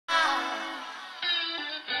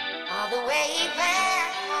way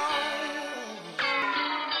back home.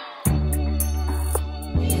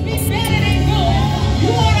 He's been better than good.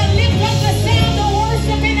 You want to lift up the sound of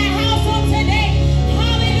worship in the house on today.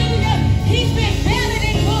 Hallelujah. He's been better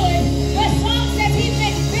than good. The song says he's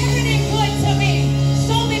been better than good to me.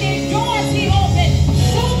 So many doors he opened.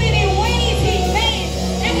 So many ways he made.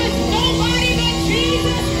 It was nobody but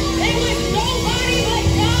Jesus. It was nobody but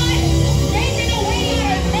God. Making a way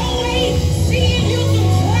out of no way. Seeing you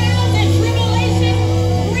through trials and tribulation.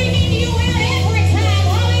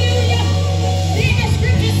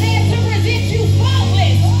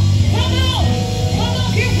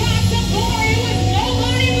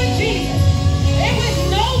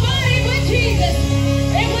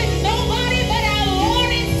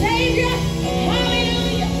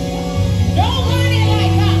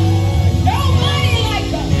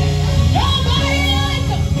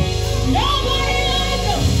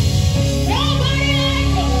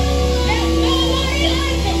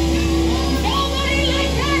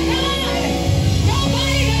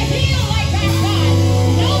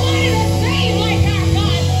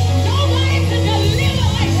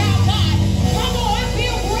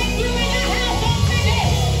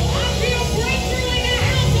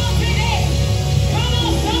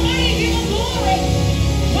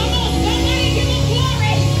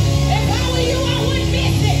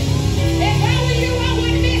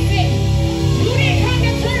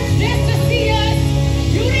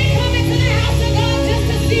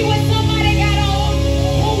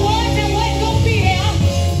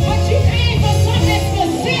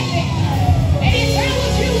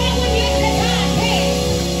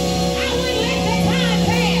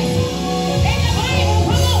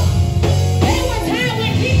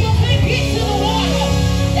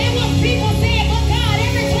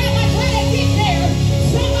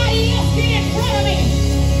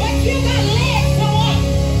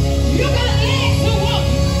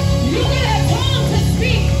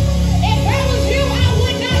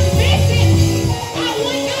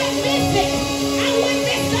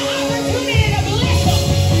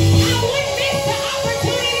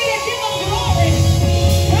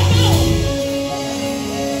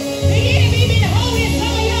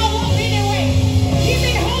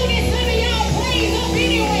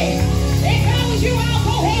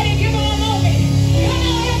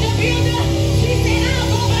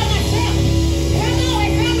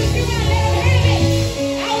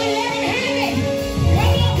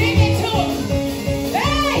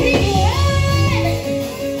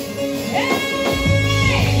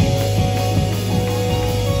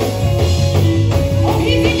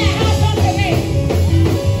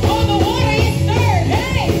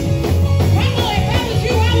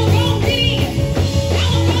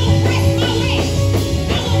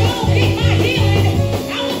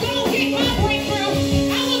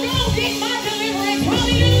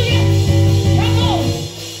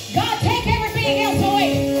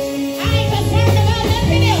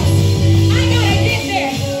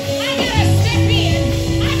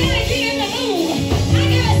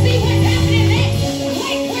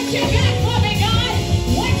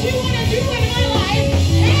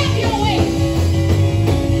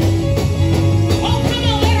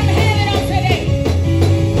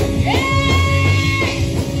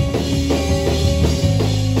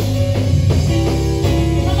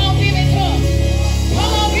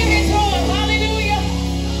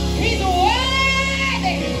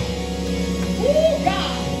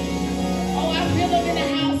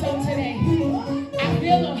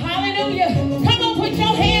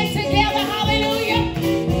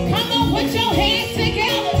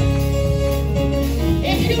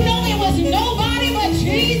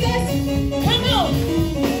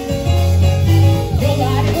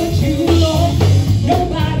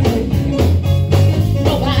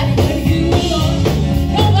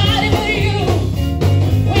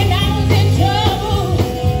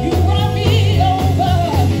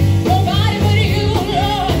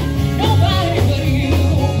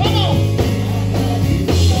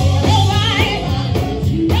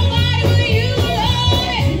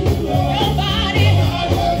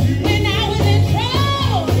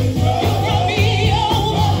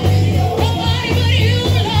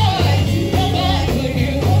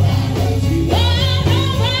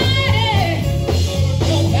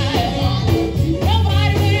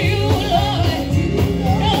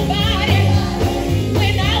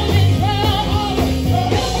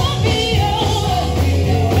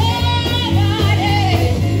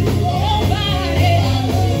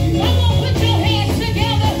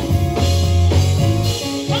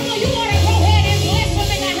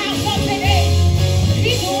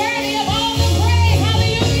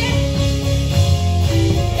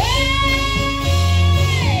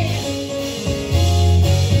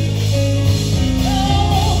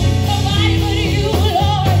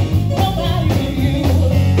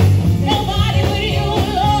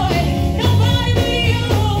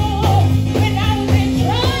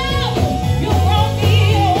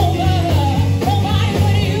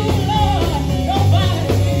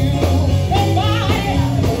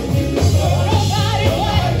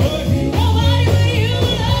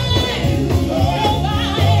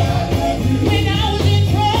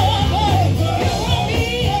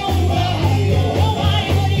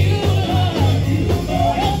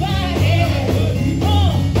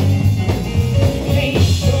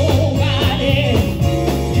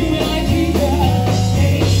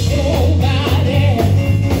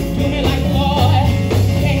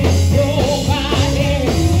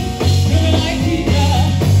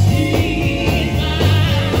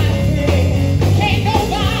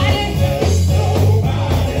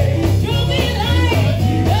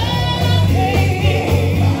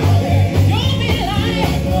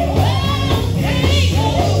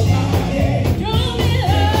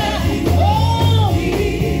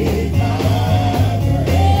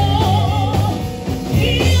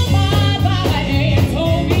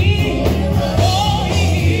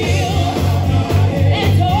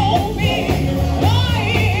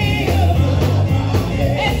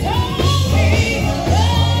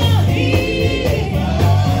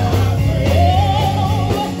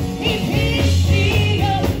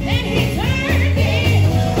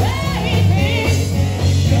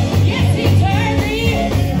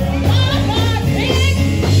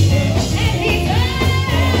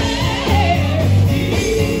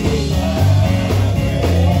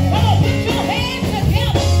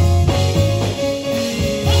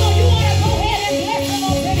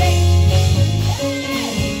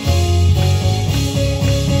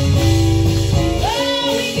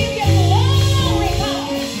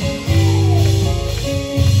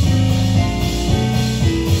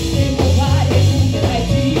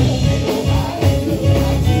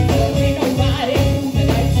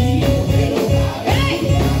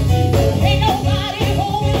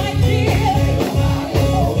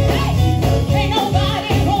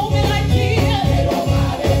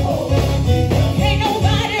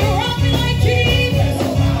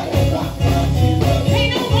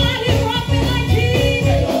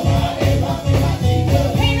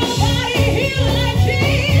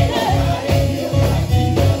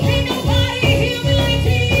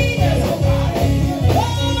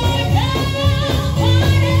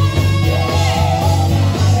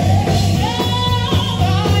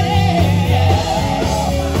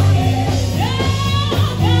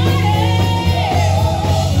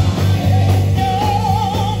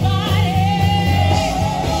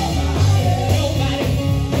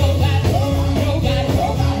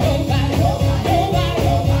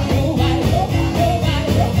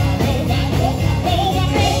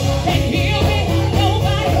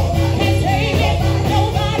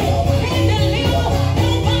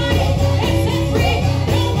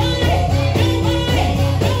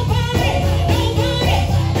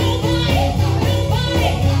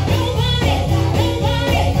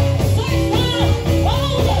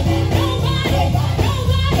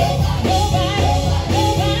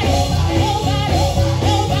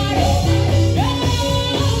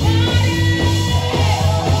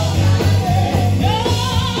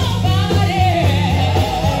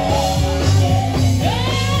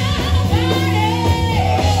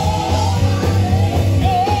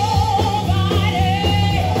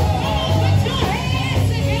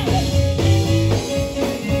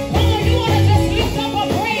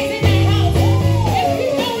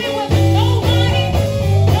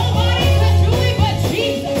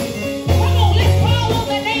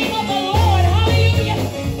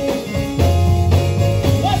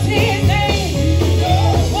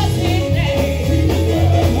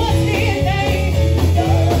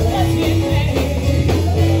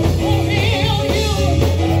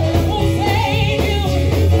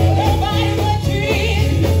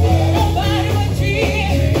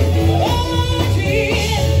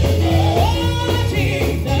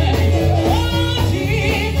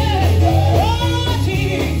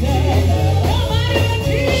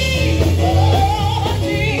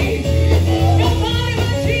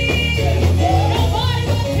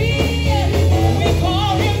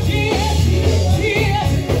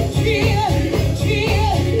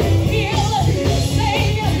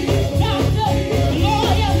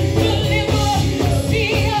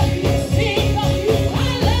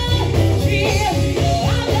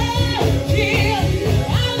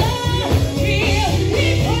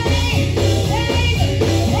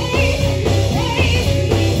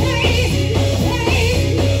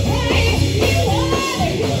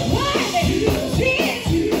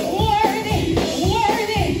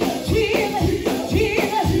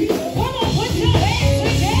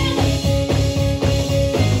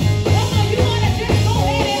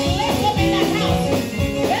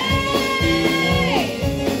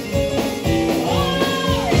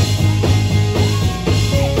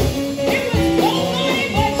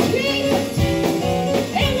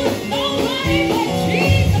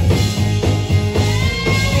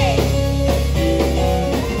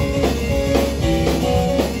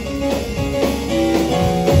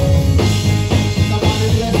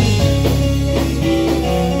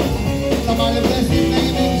 Somebody bless his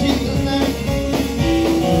name in Jesus' name.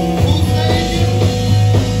 Who saved you?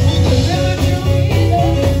 Who delivered you?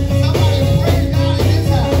 Somebody praise God in this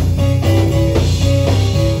house.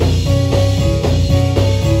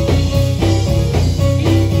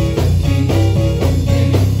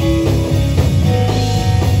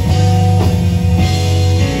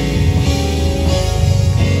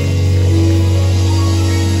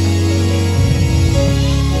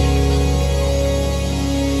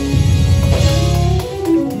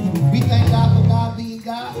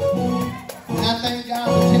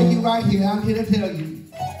 Right here, I'm here to tell you,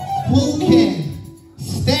 who can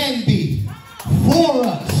stand before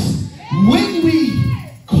us when we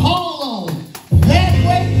call on that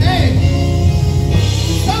great name?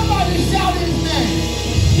 Somebody shout his name.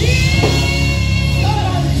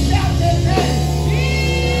 Somebody shout that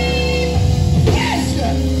name.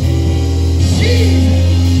 Precious Jesus.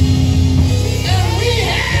 And we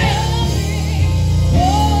have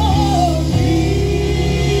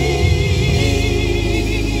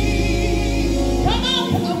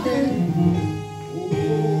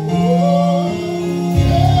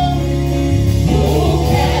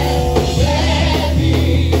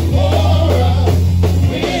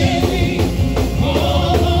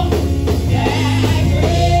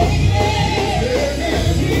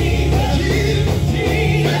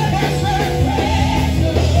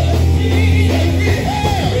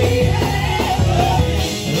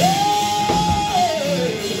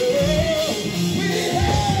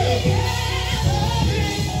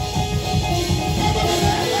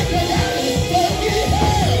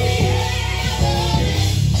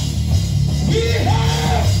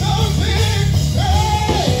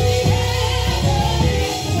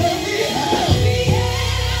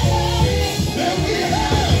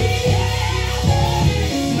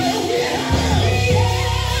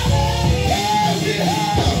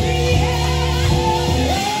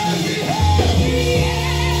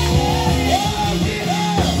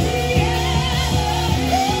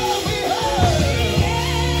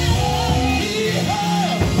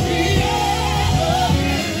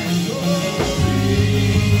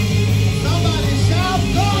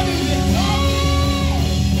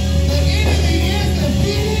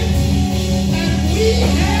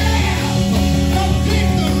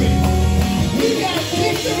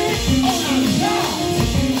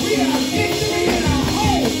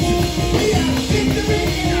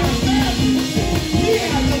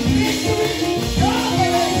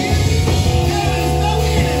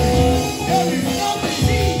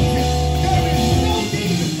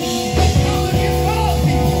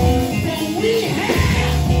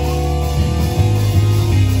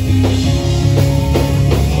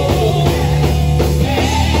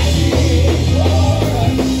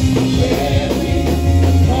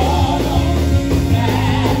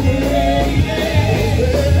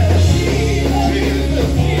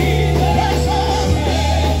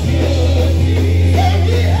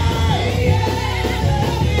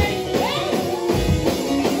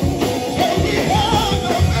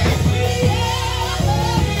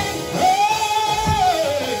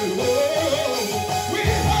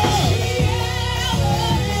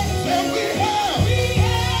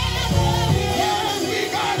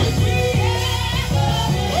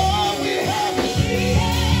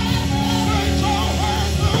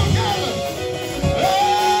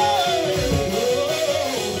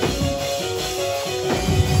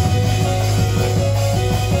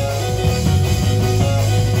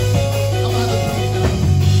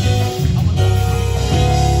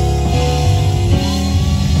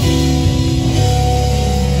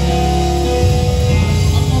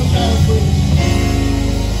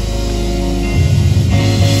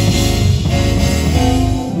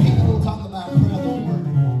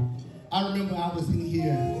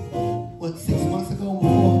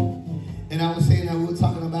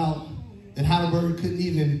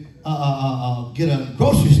get a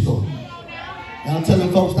grocery store. And I'm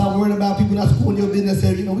telling folks, stop worrying about people not supporting your business.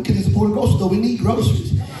 Said, we can support a grocery store. We need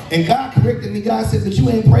groceries. And God corrected me. God said, but you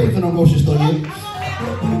ain't prayed for no grocery store yet.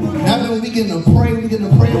 Now when we getting to pray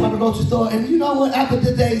about the grocery store. And you know what? After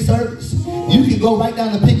today's service, you can go right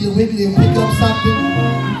down to Piggly Wiggly and pick up something.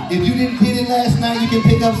 If you didn't get it last night, you can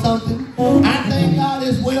pick up something. I thank God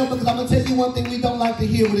as well, because I'm going to tell you one thing we don't like to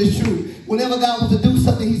hear, but it's true. Whenever God wants to do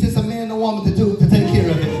something, he sends a man and a woman to do it, to take care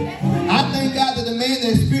of it. I thank God that the man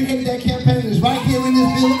that spearheaded that campaign is right here in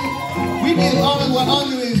this building. We give honor what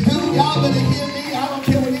honor is due. Y'all better hear me. I don't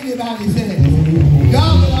care what anybody says.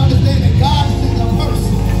 Y'all better understand that God sends a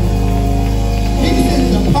person. He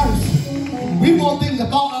sends a person. We want things to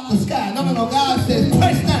fall out the sky. No. God says,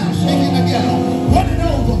 press down, shake it together, run it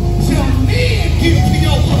over, till men give to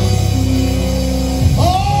your work.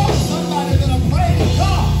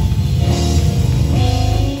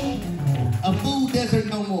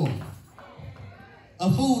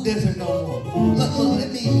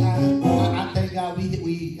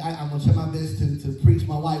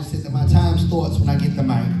 Bible says that my time starts when I get the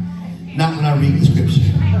mic, not when I read the scripture.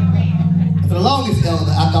 For the longest, elder,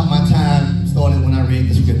 I thought my time started when I read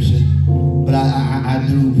the scripture. But I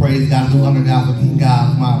do praise God, I do honor God for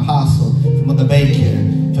God, for my apostle, for Mother Baker,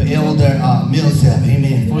 for Elder Millsap,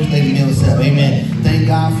 amen. First Lady Millsap, amen. Thank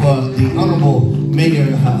God for the Honorable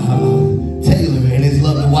Mayor Taylor and his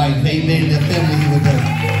lovely wife, amen, and their family with her.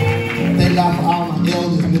 Thank God for all my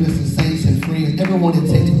elders, ministers, saints, and friends, everyone that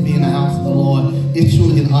takes to be in the house of the Lord. It's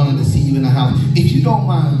truly an honor to see you in the house. If you don't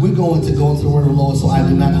mind, we're going to go into the word of the Lord, so I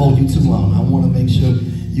do not hold you too long. I want to make sure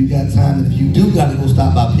you got time, and if you do got to go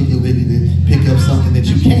stop by Piggly Wiggly to pick up something that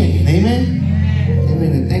you can, amen?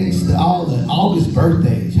 Amen, and thanks to all the August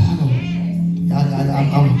birthdays. I'm going to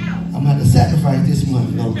have to sacrifice this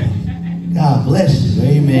month, no. God bless you,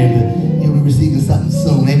 amen, but you'll be receiving something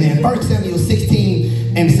soon, amen. 1 Samuel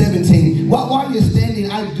 16 and 17. While you're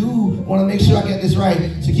standing, I do want to make sure I get this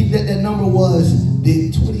right. So keep that number was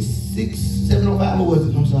the 26705, or was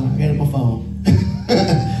it? I'm sorry, I got it on my phone.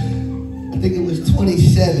 I think it was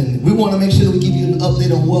 27. We want to make sure that we give you an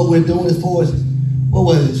update on what we're doing as far as, what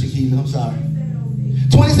was it, Shakita? I'm sorry.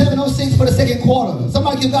 2706 for the second quarter.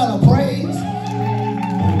 Somebody give God a praise.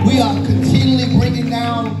 We are continually bringing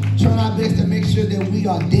down, trying our best to make sure that we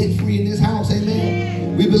are debt free in this house,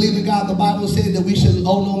 amen. We believe in God. The Bible says that we should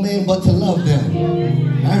owe no man but to love them.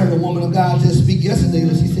 I heard a woman of God just speak yesterday,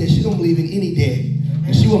 and she said she don't believe in any debt.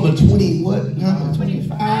 And she was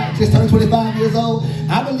 25, just turned 25 years old.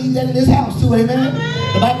 I believe that in this house too, amen.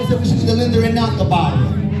 The Bible said we should be the lender and not the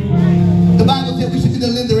borrower. The Bible said we should be the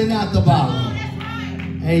lender and not the borrower.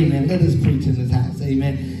 Amen. Let us preach in this house,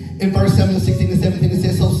 amen. In 1 Samuel 16 and 17, it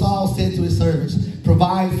says, so Saul said to his servants,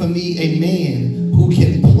 provide for me a man who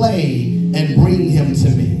can play and bring him to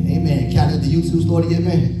me. Amen. Counted the YouTube story,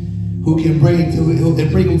 amen. Who can bring him to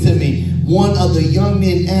me. One of the young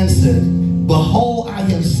men answered, behold, I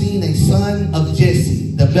have seen a son of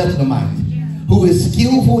Jesse, the Bethlehemite, who is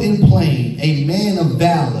skillful in playing, a man of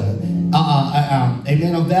valor, a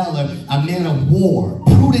man of war,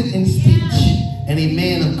 prudent in speech, and a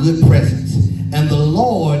man of good presence. And the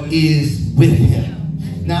Lord is with him.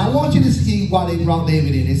 Now, I want you to see why they brought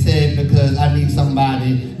David in. It said, because I need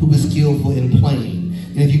somebody who is skillful in playing.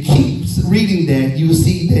 And if you keep reading that, you will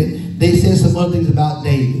see that they said some other things about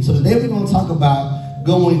David. So today we're going to talk about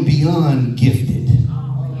going beyond gifted.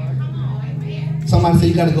 Somebody say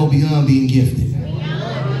you got to go beyond being gifted.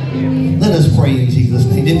 Let us pray in Jesus'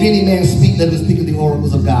 name. If any man speak, let him speak of the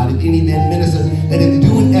oracles of God. If any man minister, let him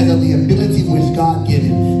do it as of the ability which God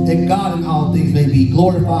giveth, that God in all things may be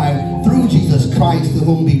glorified through Jesus Christ, to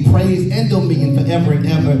whom be praise and dominion forever and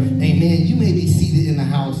ever. Amen. You may be seated in the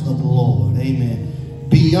house of the Lord. Amen.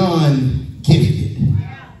 Beyond gifted.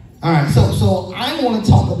 All right, so I want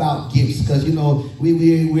to talk about gifts because, you know,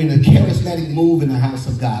 we're in a charismatic move in the house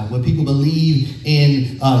of God where people believe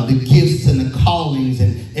in the gifts and the callings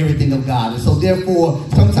and everything of God. And so therefore,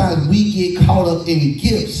 sometimes we get caught up in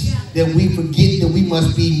gifts that we forget that we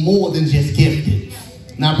must be more than just gifted.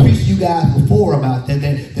 Now, I preached to you guys before about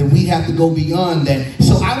that we have to go beyond that.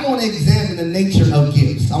 So I want to examine the nature of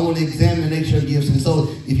gifts. I want to examine the nature of gifts. And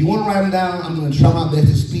so if you want to write them down, I'm going to try my best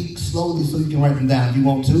to speak slowly so you can write them down if you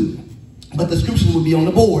want to. But the scriptures will be on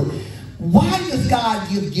the board. Why does God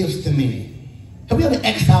give gifts to men? Have we ever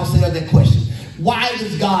asked ourselves that question? Why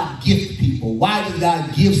does God gift people? Why does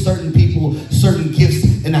God give certain people certain gifts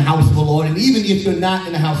in the house of the Lord? And even if you're not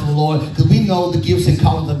in the house of the Lord, because we know the gifts and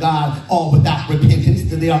callings of God are without repentance,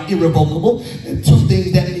 that they are irrevocable. And two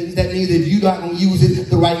things that means if you're not going to use it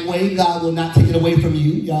the right way, God will not take it away from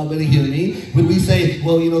you. Y'all better hear me. When we say,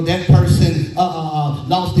 well, you know, that person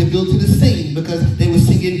lost the ability to sing because they were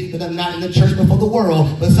singing that I'm not in the church before the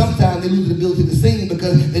world, but sometimes they lose the ability to sing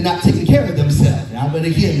because they're not taking care of themselves. Y'all better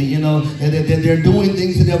hear me, you know, they're doing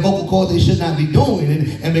things to their vocal cords they should not be doing.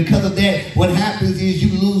 And because of that, what happens is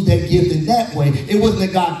you lose that gift in that way. It wasn't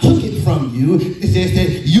that God took it from you. It's just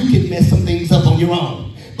that you can mess some things up on your own.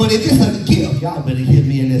 But if it's a gift, y'all better hear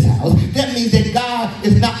me in this house, that means that God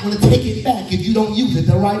is not going to take it back if you don't use it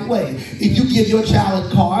the right way. If you give your child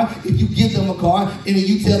a car, if you give them a car, and then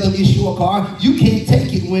you tell them it's your car, you can't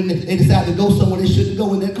take it when they decide to go somewhere they shouldn't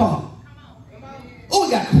go in their car. Oh,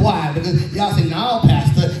 we got quiet because y'all say, no,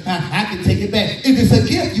 Pastor, I can take it back. If it's a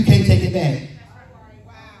gift, you can't take it back.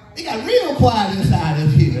 It got real quiet inside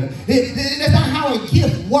of here. That's not how a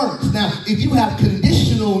gift works. Now, if you have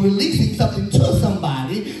conditional releasing something to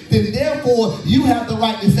somebody, then therefore you have the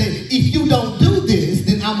right to say, if you don't do this,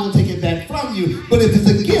 then I'm going to take it back from you. But if it's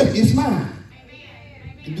a gift, it's mine.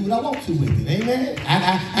 I can do what I want to with it. Amen.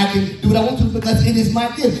 I can do what I want to because it is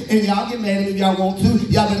my gift. And y'all get mad at me if y'all want to.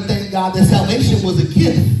 Y'all better thank God that salvation was a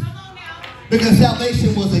gift. Because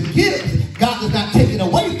salvation was a gift. God does not take it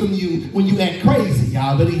away from you when you act crazy.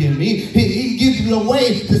 Y'all better hear me. He gives you a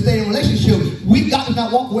way to stay in a relationship. God does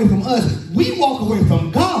not walk away from us. We walk away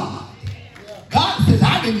from God. God says,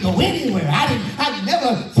 I didn't go anywhere. I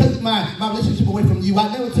never took my relationship away from you.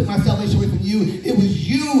 I never took my salvation away from you. It was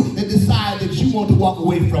you that decided that you want to walk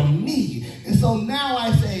away from me. And so now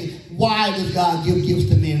I say, why does God give gifts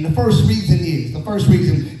to men? And the first reason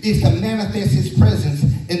is to manifest his presence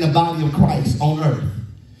in the body of Christ on earth.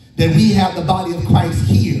 That we have the body of Christ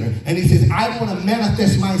here. And he says, I want to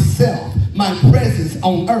manifest myself, my presence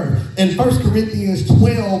on earth. In 1 Corinthians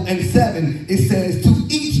 12:7, it says, to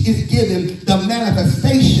each is given the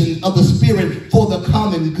manifestation of the Spirit for the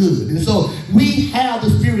common good. And so we have the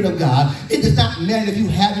Spirit of God. It does not matter if you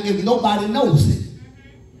have it, if nobody knows it.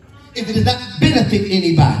 If it does not benefit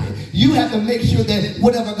anybody. You have to make sure that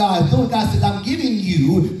whatever God is doing, God says, I'm giving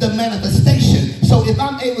you the manifestation. So if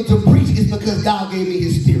I'm able to preach, it's because God gave me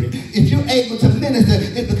his Spirit. If you're able to minister,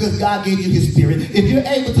 it's because God gave you his Spirit. If you're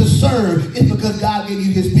able to serve, it's because God gave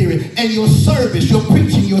you his Spirit. And your service, your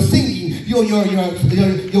preaching, your singing, your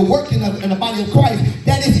working in the body of Christ,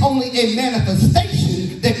 that is only a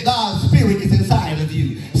manifestation that God's Spirit is inside of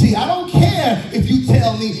you. See, I don't care if you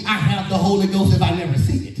tell me I have the Holy Ghost if I never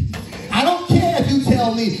see it. I don't care if you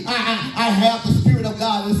tell me I have the Spirit of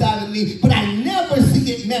God inside of me, but I never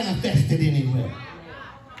see it manifested anywhere.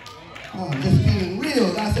 Oh, just being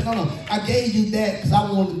real. God said, no, I gave you that because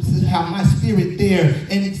I wanted to have my Spirit there.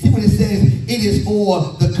 And see what it says? It is for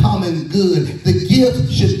the common good. The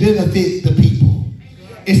gift should benefit the people.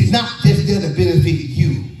 It's not just there to benefit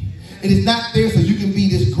you. It is not there so you can be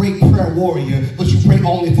this great prayer warrior, but you pray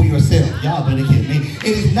only for yourself. Y'all better get me.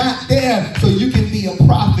 It is not there so you can be a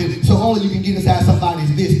prophet, so only you can get inside somebody's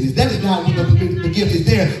business. That is not what the gift is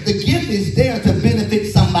there. The gift is there to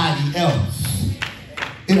benefit somebody else.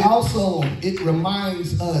 It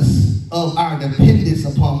reminds us of our dependence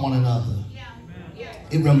upon one another.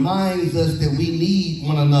 It reminds us that we need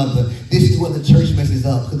one another. This is where the church messes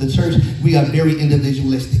up. Because the church, we are very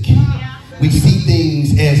individualistic. We see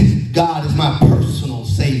things as God is my personal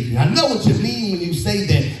Savior. I know what you mean when you say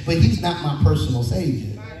that, but he's not my personal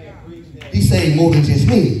Savior. He's saying more than just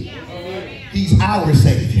me. He's our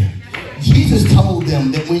Savior. Jesus told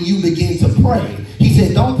them that when you begin to pray, he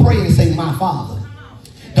said, don't pray and say my Father.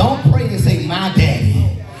 Don't pray and say my Daddy.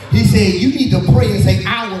 He said, you need to pray and say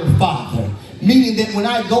our Father. Meaning that when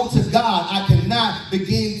I go to God, I cannot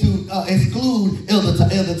begin to exclude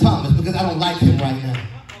Elder Thomas because I don't like him right now.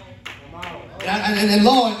 And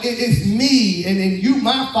Lord, it's me and you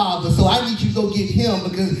my Father, so I need you to go get him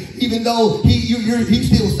because even though he's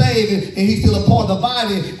still saved and he's still a part of the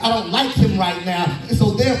body, I don't like him right now. And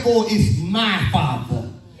so therefore, it's my Father.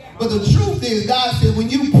 But the truth is, God said, when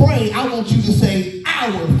you pray, I want you to say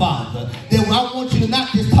our Father. Then I want you to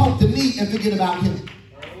not just talk to me and forget about him.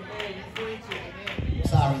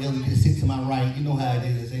 Sorry, Elder, just sit to my right. You know how it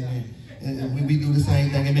is, amen. We do the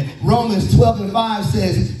same thing, amen. Romans 12:5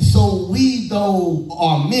 says, so we, though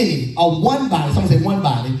are many, are one body. Someone say one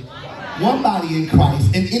body. One body in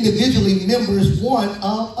Christ, and individually members one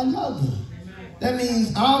of another. That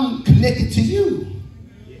means I'm connected to you.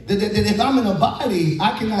 That if I'm in a body,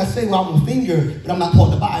 I cannot say, well, I'm a finger, but I'm not part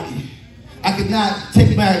of the body. I cannot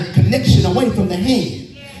take my connection away from the hand.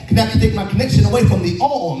 I can take my connection away from the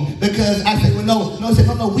arm because I say, well,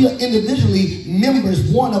 no, we are individually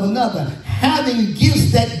members one of another, having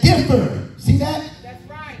gifts that differ. See that? That's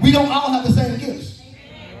right. We don't all have the same gifts.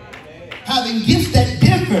 Having gifts that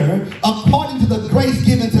differ according to the grace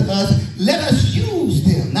given to us, let us use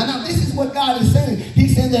them. Now, this is what God is saying.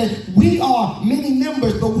 He's saying that we are many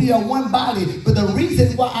members, but we are one body. But the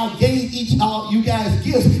reason why I gave you guys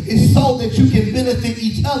gifts is so that you can benefit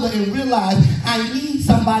each other and realize I need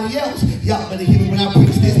somebody else. Y'all better hear me when I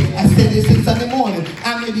preach this. I said this in Sunday morning.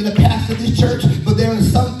 I may be the pastor of this church, but there are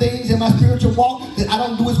some things in my spiritual walk that I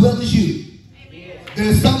don't do as well as you.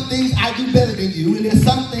 There's some things I do better than you, and there's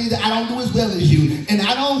some things that I don't do as well as you. And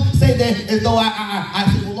I don't say that as though I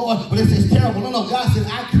say, well, Lord, but it's just terrible. No, God said,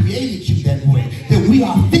 I created you that way. That we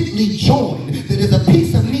are fitly joined. That there's a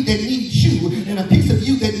piece of me that needs you, and a piece of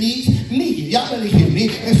you that needs me. Y'all better hear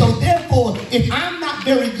me. And so therefore, if I'm not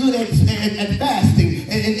very good at fasting,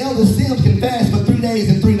 and Elder Sims can fast for 3 days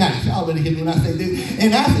and 3 nights. Y'all better hear me when I say this.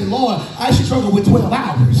 And I say, Lord, I struggle with 12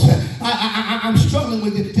 hours. I'm struggling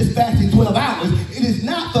with just fasting 12 hours. It is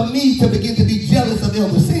not for me to begin to be jealous of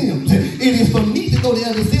Elder Sims. It is for me to go to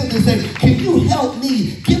Elder Sims and say, can you help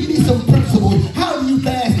me? Give me some principles. How do you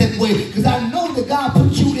fast that way? Because I know that God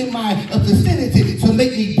put you in my vicinity to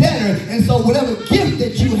make me better. And so whatever gift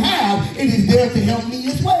that you have, it is there to help me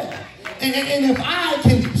as well. And if I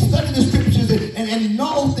can study the scriptures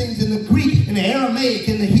things in the Greek, in the Aramaic,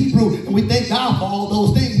 in the Hebrew, and we thank God for all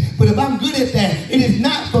those things. But if I'm good at that, it is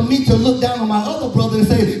not for me to look down on my other brother and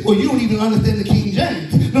say, well, you don't even understand the King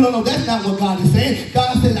James. No, that's not what God is saying.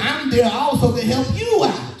 God says, I'm there also to help you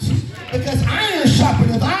out. Because iron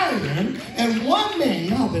sharpeneth iron, and one man,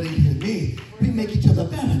 y'all better hear me, we make each other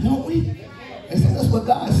better, don't we? And so that's what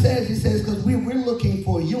God says. He says, because we're looking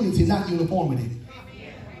for unity, not uniformity.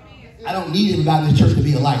 I don't need everybody in the church to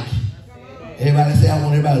be alike. Everybody say, I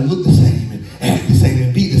want everybody to look the same and act the same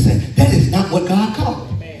and be the same. That is not what God called.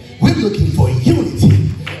 We're looking for unity.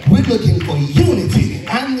 We're looking for unity.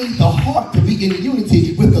 I need the heart to be in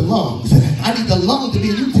unity with the lungs. I need the lung to be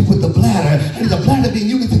in unity with the bladder. I need the bladder to be in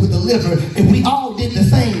unity with the liver. If we all did the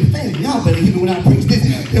same thing, y'all better hear me when I preach this,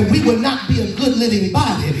 then we would not be a good living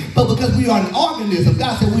body. But because we are an organism,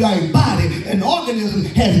 God said we are a body. An organism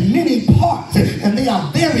has many parts, and they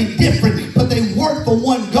are very different, but they work for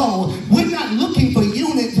one goal. We're not looking for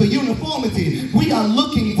unity or uniformity. We are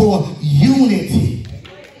looking for unity.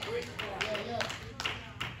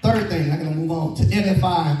 Third thing, I'm going to move on, to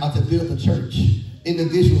edify or to build the church,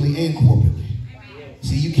 individually and corporately.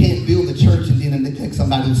 See, you can't build a church and then neglect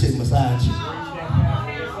somebody who's sitting beside you.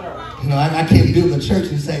 You know, I can't build a church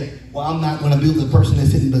and say, well, I'm not going to build the person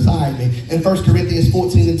that's sitting beside me. In 1 Corinthians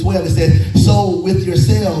 14 and 12, it says, so with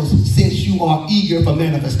yourselves, since you are eager for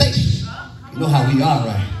manifestation. You know how we are,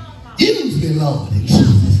 right? Use me, Lord, in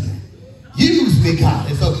Jesus' name. Use me, God.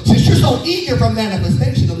 And so, since you're so eager for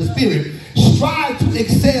manifestation of the Spirit, strive to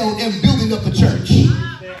excel in building up the church.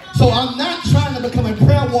 So I'm not trying to become a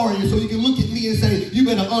prayer warrior so you can look at me and say, you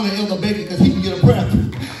better honor Elder Baker because he can get a prayer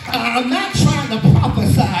through. I'm not trying to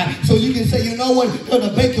prophesy so you can say, you know what,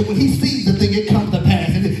 Elder Baker, when he sees the thing, it comes to pass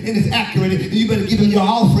and it's accurate and you better give him your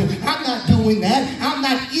offering. I'm not doing that. I'm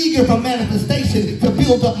not eager for manifestation to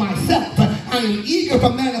build up myself. I am eager for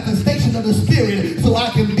manifestation of the Spirit so I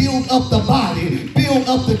can build up the body, build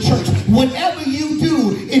up the church. Whatever you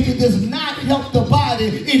do, if it does not help the body,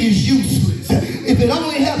 it is useless. If it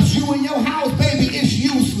only helps you in your house, baby, it's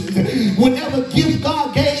useless. Whatever gift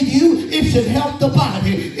God gave you, it should help the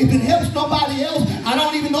body. If it helps nobody else, I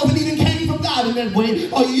don't even know if it even came from God in that way,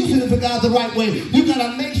 or you're using it for God the right way. You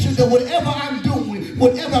got to make sure that whatever I'm doing,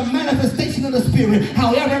 whatever manifestation of the Spirit,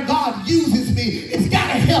 however God uses me, it's got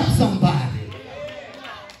to help somebody.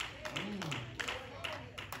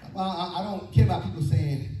 I don't care about people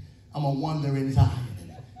saying I'm a wonder in Zion.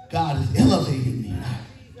 God is elevating me.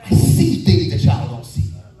 I see things that y'all don't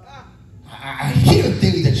see. I hear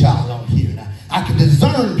things that y'all don't hear. I can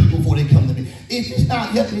discern people before they come to me. If it's not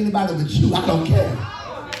helping anybody but you, I don't care.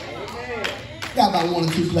 Got about 1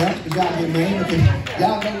 or 2 claps, because y'all get mad.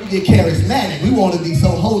 Y'all know we get charismatic. We want to be so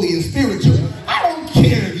holy and spiritual. I don't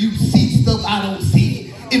care if you see stuff I don't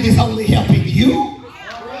see. If it's only helping you.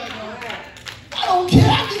 I don't care.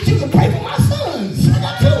 I need you to pray for my sons. I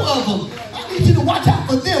got 2 of them. I need you to watch out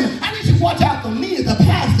for them. I need you to watch out for me as a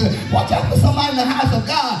pastor. Watch out for somebody in the house of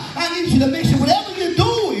God. I need you to make sure whatever you're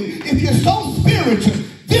doing, if you're so spiritual,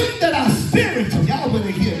 them that are spiritual, y'all better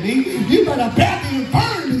hear me, you better bear the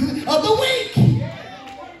infirmities of the weak.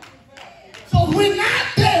 So we're not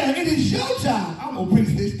there. It is your job. I'm going to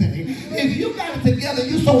preach this thing. If you got it together,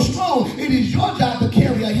 you're so strong, it is your job to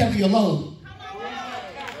carry a heavier load.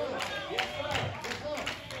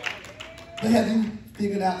 But have you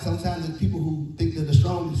figured out sometimes that people who think they're the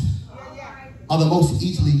strongest are the most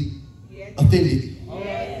easily offended?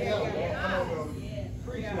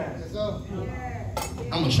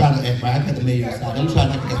 I'm going to try to act right. I got the mayor side. I'm trying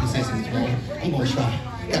not to get the sense in this morning. I'm going to try.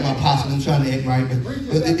 I got my apostle. I'm trying to act right.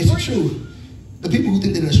 But it's the truth. The people who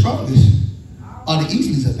think they're the strongest are the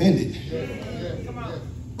easiest offended.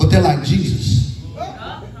 But they're like Jesus.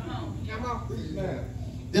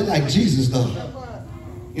 They're like Jesus, though.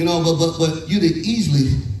 You know, but you're the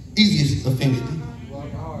easiest offended.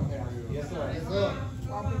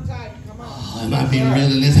 Oh, am I being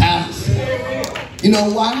real in this house? You know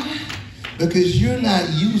why? Because you're not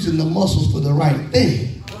using the muscles for the right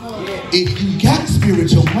thing. If you got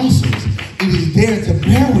spiritual muscles, it is there to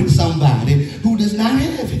bear with somebody who does not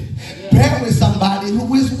have it. Bear with somebody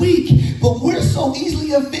who is weak. But we're so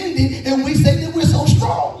easily offended and we say that we're so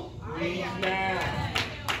strong.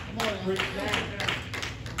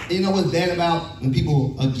 You know what's bad about when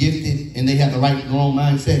people are gifted and they have the right wrong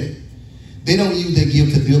mindset? They don't use their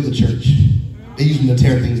gift to build the church. They use them to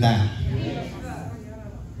tear things down.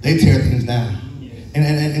 They tear things down.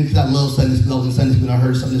 And because I love Sunday school, and Sunday school, I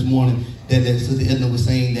heard something this morning that Sister Edna was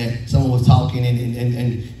saying that someone was talking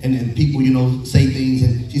and people, you know, say things,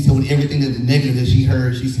 and she said with everything that was negative that she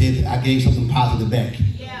heard, she said, I gave something positive back.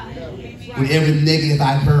 With every negative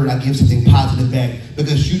I heard, I give something positive back,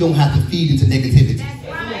 because you don't have to feed into negativity.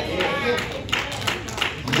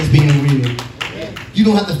 You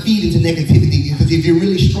don't have to feed into negativity, because if you're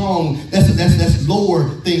really strong, that's lower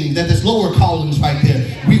things. That's lower callings right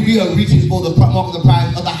there. We are reaching for the mark of the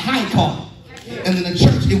prize of the high call. And in the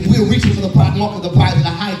church, if we're reaching for the mark of the prize of the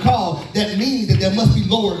high call, that means that there must be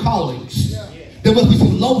lower callings. There must be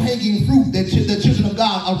some low-hanging fruit that the children of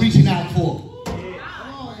God are reaching out for.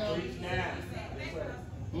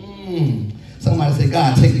 Somebody say,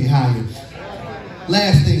 God, take me higher.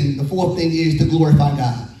 Last thing, the fourth thing is to glorify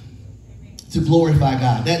God. To glorify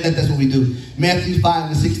God. That's what we do. Matthew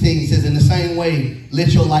 5:16 says, in the same way, let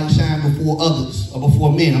your light shine before others, or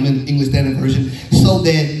before men. I'm in the English Standard Version. So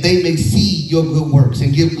that they may see your good works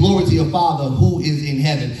and give glory to your Father who is in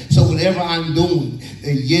heaven. So whatever I'm doing,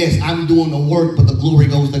 yes, I'm doing the work, but the glory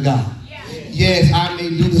goes to God. Yes, I may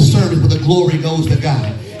do the service, but the glory goes to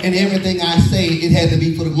God. And everything I say, it has to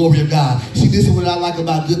be for the glory of God. See, this is what I like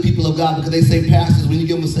about good people of God, because they say, pastors, when you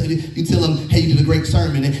give them you tell them, hey, you did a great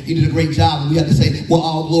sermon, and you did a great job, and we have to say, well,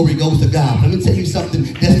 all glory goes to God. Let me tell you something,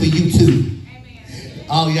 that's for you too.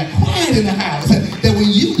 Oh, yeah, quiet in the house. That when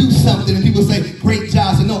you do something and people say, great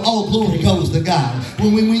job, so no, all glory goes to God.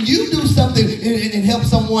 When you do something and help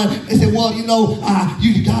someone, they say, well, you know, God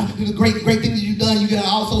did a great thing that you've done. You got to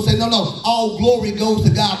also say, no, all glory goes to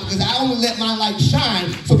God, because I only let my light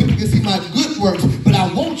shine so people can see my good works, but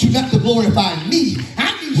I want you not to glorify me.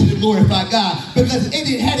 I need you to glorify God, because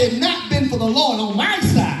had it not been for the Lord on my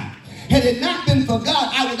side, had it not been for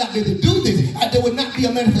God, I would not be able to do this. There would not be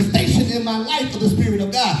a manifestation in my life of the Spirit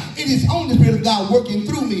of God. It is only the Spirit of God working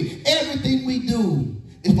through me. Everything we do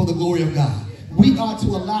is for the glory of God. We are to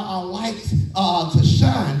allow our light to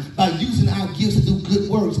shine by using our gifts to do good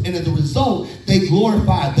works. And as a result, they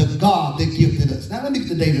glorify the God that gifted us. Now let me get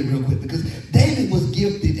to David real quick, because David was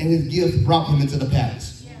gifted and his gift brought him into the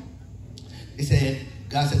palace. He said,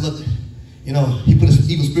 God said, look, you know, he put his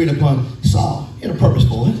evil spirit upon Saul. He had a purpose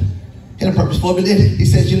for it. But then he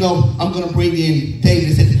said, you know, I'm going to bring in David.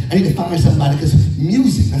 He said, I need to find somebody, because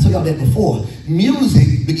music, I told y'all that before,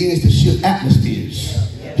 music begins to shift atmospheres.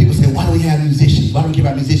 People say, why do we have musicians? Why do we give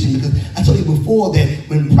our musicians? Because I told you before that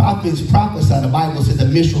when prophets prophesy, the Bible says the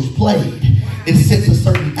minstrels played. It sets a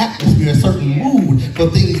certain atmosphere, a certain mood for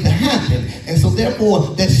things to happen. And so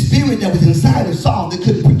therefore, that spirit that was inside of Saul, they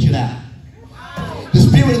couldn't preach it out. The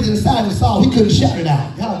spirit that was inside of Saul, he couldn't shout it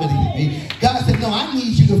out. God said, no, I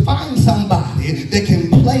need you to find somebody that can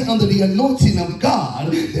play under the anointing of God,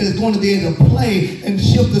 that is going to be able to play and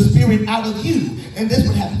shift the spirit out of you. And that's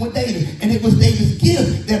what happened with David. And it was David's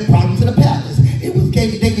gift that brought him to the palace. It was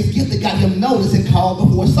David's gift that got him noticed and called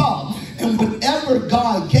before Saul. And whatever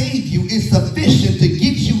God gave you is sufficient to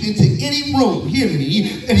get you into any room, hear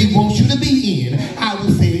me, that he wants you to be in. I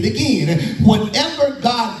will say it again. Whatever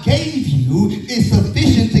God gave you is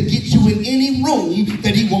sufficient to get you in any room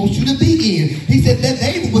that he wants you to be in. He said that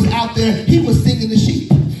David was out there, he was singing the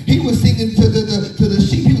sheep. He was singing to the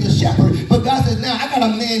sheep. He was a shepherd. But God says, now I got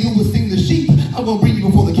a man who was singing the sheep. I'm going to bring you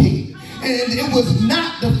before the king. And it was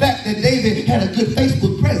not the fact that David had a good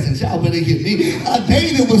Facebook presence. Y'all better get me.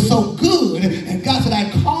 David was so good. And God said,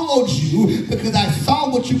 I called you because I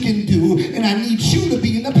saw what you can do. And I need you to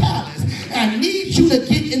be in the palace. I need you to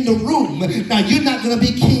get in the room. Now, you're not going to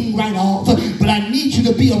be king right off. But I need you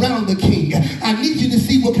to be around the king. I need you to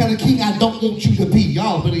see what kind of king I don't want you to be.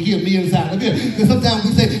 Y'all better hear me inside of here. Because sometimes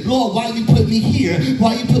we say, Lord, why you put me here?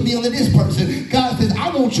 Why you put me under this person? God says,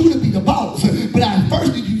 I want you to be the boss. But I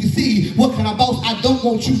first need you to see what kind of boss I don't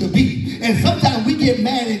want you to be. And sometimes we get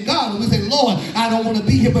mad at God and we say, Lord, I don't want to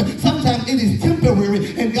be here. But sometimes it is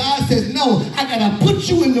temporary. And God says, no, I got to put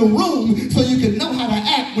you in the room so you can know how to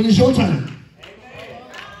act when it's your turn.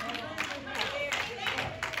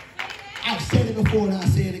 I've said it before and I'll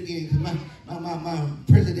say it again. My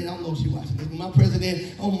president, I don't know if she watching this, but my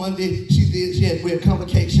president on Monday, we had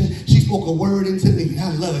convocation. She spoke a word into me.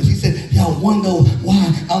 I love it. She said, y'all wonder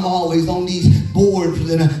why I'm always on these boards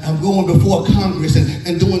and I'm going before Congress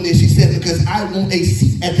and doing this. She said, because I want a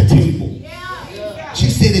seat at the table. She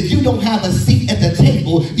said, if you don't have a seat at the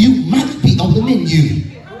table, you might be on the menu.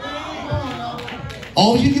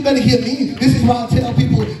 Oh, you better hear me. This is why I tell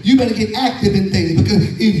people, you better get active in things,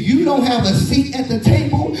 because if you don't have a seat at the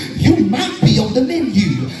table, you might be on the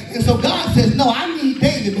menu. And so God says, no, I need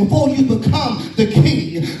David before you become the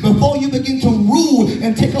king, before you begin to rule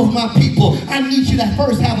and take over my people. I need you to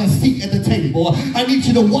first have a seat at the table. I need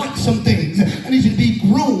you to watch some things. I need you to be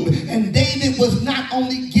groomed. And David was not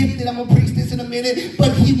only gifted, I'm going to preach this in a minute,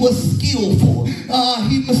 but he was skillful.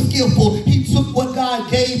 He was skillful. He took what God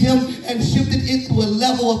gave him and shifted it to a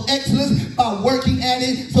level of excellence by working at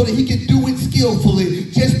it so that he could do it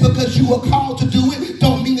skillfully. Just because you are called to do it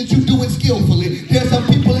don't mean that you do it skillfully. There's some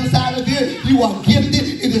people inside of here, you are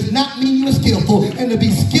gifted. It does not mean you're skillful. And to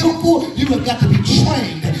be skillful, you have got to be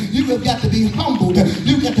trained. You have got to be humbled.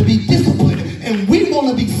 You've got to be disciplined. And we want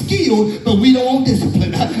to be skilled, but we don't want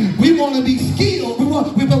discipline. We want to be skilled,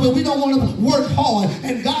 but we don't want to work hard.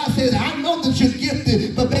 And God says, I know that you're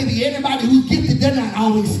gifted, but baby, everybody who's gifted, they're not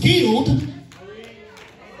always skilled.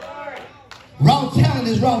 Raw talent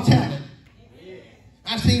is raw talent.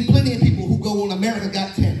 I've seen plenty of people who go on America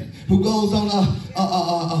Got Talent, who goes on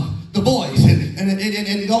The Voice,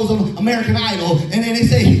 and goes on American Idol, and then they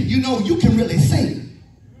say, you know, you can really sing,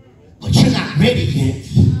 but you're not ready yet.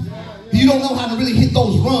 You don't know how to really hit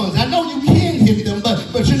those runs. I know you can hit them,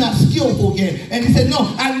 but you're not skillful yet. And he said,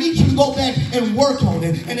 no, I need you to go back and work on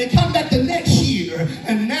it. And they come back the next year,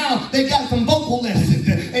 and now they got some vocal lessons.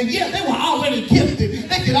 And yeah, they were already gifted.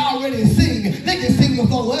 They could already sing. They could sing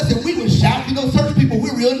before us, and we would shout. You know, church people,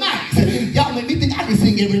 we're real nice. Y'all make me think I can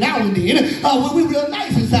sing every now and then. We're real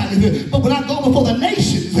nice inside of here. But when I go before the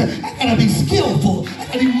nations, I gotta be skillful. I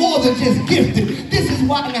gotta be more than just gifted. This is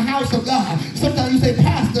why in the house of God, sometimes you say,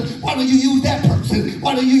 Pastor, why don't you use that person?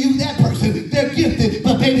 Why don't you use that person? They're gifted,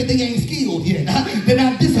 but baby, they ain't skilled yet. They're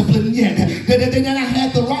not disciplined yet. They not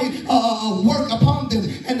have the right work upon them.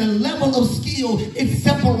 And the level of skill, it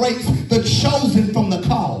separates the chosen from the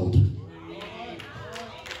called.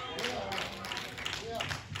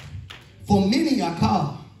 For many are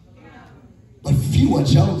called, but few are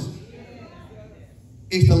chosen.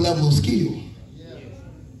 It's the level of skill.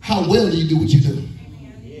 How well do you do what you do?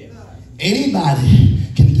 Anybody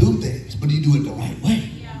can do things, but you do it the right way.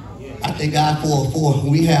 I thank God for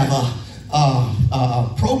when we have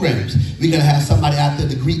programs, we gotta have somebody out there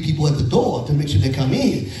to greet people at the door to make sure they come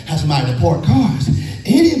in. Have somebody to park cars.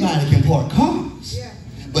 Anybody can park cars,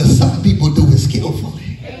 but some people do it skillfully.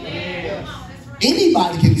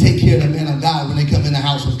 Anybody can take care of the man of God when they come in the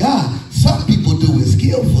house of God. Some people do it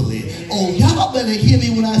skillfully. Oh, y'all better hear me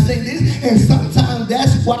when I say this. And sometimes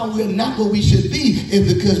that's why we're not where we should be,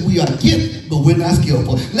 is because we are gifted, but we're not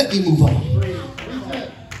skillful. Let me move on.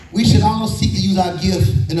 We should all seek to use our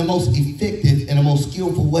gift in the most effective and the most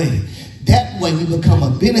skillful way. That way we become a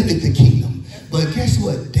benefit to the kingdom. But guess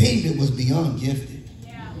what? David was beyond gifted.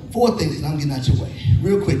 4 things, and I'm getting out your way.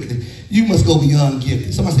 Real quickly, you must go beyond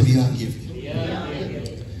gifted. Somebody say beyond gifted.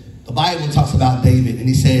 The Bible talks about David, and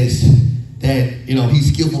he says that, you know,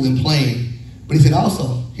 he's skillful in playing, but he said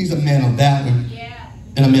also he's a man of valor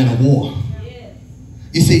and a man of war.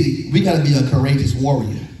 You see, we got to be a courageous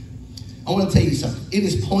warrior. I want to tell you something. It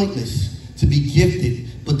is pointless to be gifted,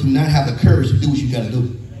 but do not have the courage to do what you got to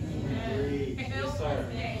do.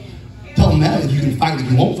 Don't matter if you can fight if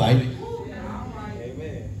you won't fight.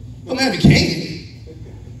 Don't matter if you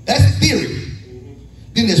can. That's theory.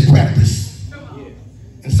 Then there's practice.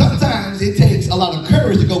 And sometimes it takes a lot of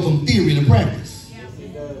courage to go from theory to practice.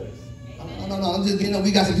 No. Just, you know,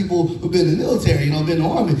 we got some people who've been in the military, you know, been in the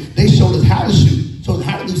army. They showed us how to shoot, showed us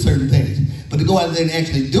how to do certain things. But to go out there and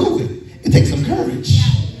actually do it, it takes some courage.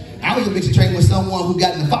 I was a basic training with someone who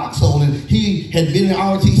got in the foxhole, and he had been in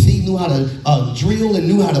ROTC, knew how to drill and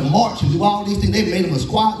knew how to march and do all these things. They made him a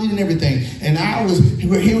squad leader and everything. And I was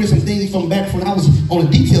hearing some things from back when I was on a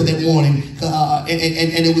detail that morning, and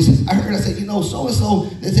it was, I said, you know, so-and-so,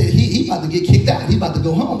 they said he about to get kicked out. He about to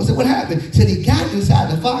go home. I said, what happened? He said he got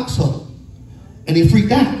inside the foxhole, and he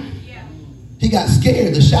freaked out. He got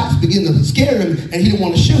scared. The shots began to scare him, and he didn't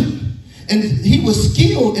want to shoot. And he was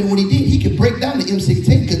skilled in what he did. He could break down the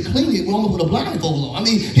M16, could clean it almost with a blindfold on. I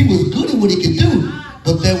mean, he was good at what he could do,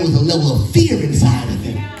 but there was a level of fear inside of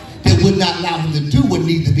him that would not allow him to do what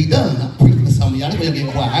needed to be done. I'm preaching to some of y'all. They're getting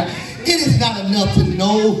quiet. It is not enough to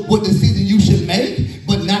know what decision you should make,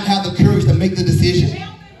 but not have the courage to make the decision.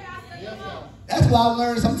 That's why I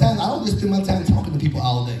learned sometimes I don't just spend my time talking to people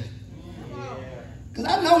all day. Because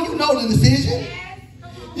I know you know the decision.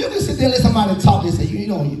 You can sit there and let somebody talk and say, you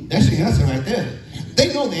know, that's your answer right there.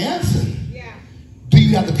 They know the answer. Yeah. Do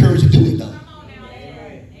you have the courage to do it, though?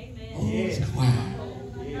 Oh, it's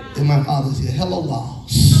quiet. Then my father said, hello,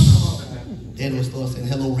 walls. Then we'll start saying,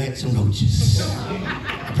 hello, rats and roaches.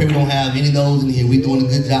 I pray we don't have any of those in here. We're doing a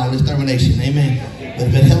good job of extermination. Amen.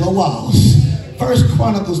 But hello, walls. 1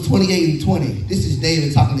 Chronicles 28:20. This is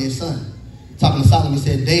David talking to his son. Talking to Solomon. He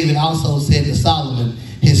said, David also said to Solomon,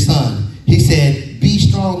 his son, he said, be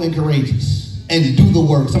strong and courageous and do the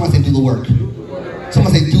work. Somebody say do the work.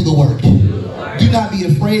 Somebody say do the work. Do not be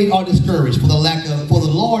afraid or discouraged, for the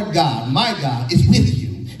Lord God, my God, is with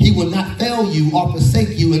you. He will not fail you or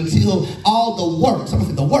forsake you until all the work,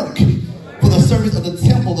 somebody say the work, for the service of the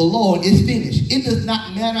temple of the Lord is finished. It does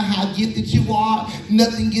not matter how gifted you are.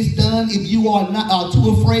 Nothing gets done if you are not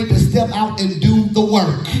too afraid to step out and do the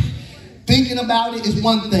work. Thinking about it is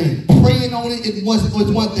one thing. Praying on it was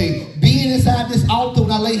one thing. Being inside this altar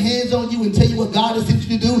when I lay hands on you and tell you what God has sent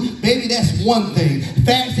you to do, maybe that's one thing.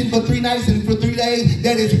 Fasting for 3 nights and for 3 days,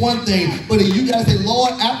 that is one thing. But if you guys say,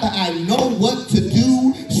 Lord, after I know what to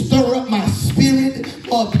do, stir up my spirit,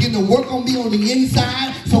 or begin to work on me on the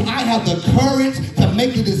inside so I have the courage to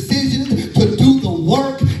make the decisions, to do the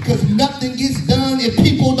work, because nothing gets done if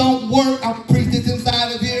people don't work. I'll preach this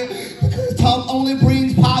inside of here, because talk only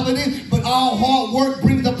brings poverty, but all hard work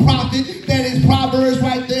brings a profit. That is Proverbs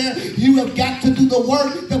right there. You have got to do the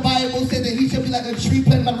work. The Bible says that he shall be like a tree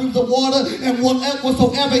planted by rivers of water, and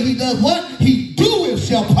whatsoever he does, what? He doeth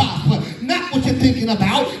shall prosper. Not what you're thinking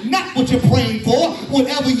about, not what you're praying for.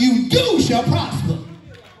 Whatever you do shall prosper.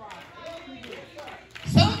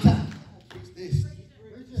 Sometimes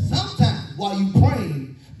while you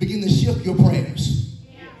praying, begin to shift your prayers.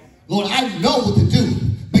 Lord, I know what to do.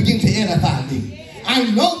 Begin to edify me. I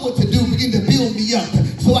know what to do. Begin to build me up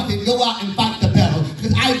so I can go out and fight the battle.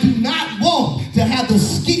 Because I do not want to have the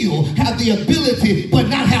skill, have the ability, but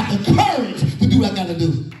not have the courage to do what I got to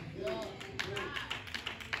do.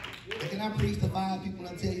 Can I preach to 5 people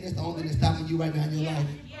and I tell you that's the only thing that's stopping you right now in your life?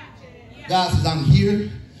 God says, I'm here.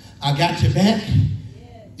 I got your back.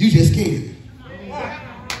 You just scared.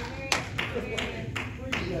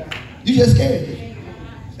 You just scared.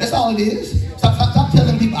 That's all it is. Stop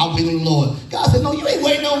telling people I'm waiting on the Lord. God said, no, you ain't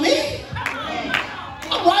waiting on me.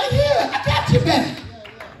 I'm right here. I got your back.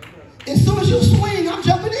 As soon as you swing, I'm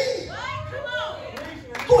jumping in.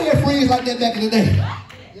 Who had friends like that back in the day?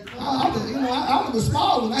 I was a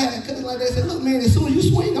small one. I had cousins like that. I said, look, man, as soon as you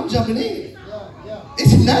swing, I'm jumping in.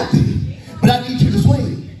 It's nothing. But I need you to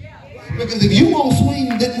swing. Because if you won't swing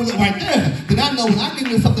that right there, then I know when I get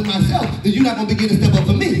into something myself, then you're not going to begin to step up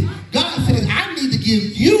for me. God says, I need to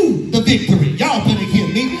give you the victory. Y'all better hear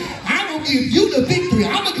me. I'm going to give you the victory.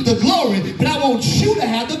 I'm going to get the glory, but I want you to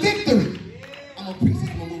have the victory. I'm going to preach this.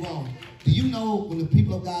 I'm going to move on. Do you know when the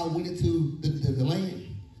people of God went into the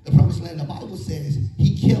land, the promised land, the Bible says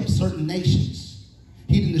he kept certain nations.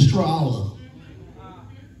 He didn't destroy all of them.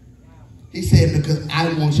 He said, because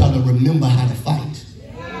I want y'all to remember how to fight.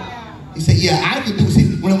 He said, yeah, I can do it.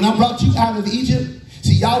 See, when I brought you out of Egypt,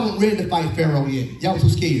 see, y'all weren't ready to fight Pharaoh yet. Y'all were too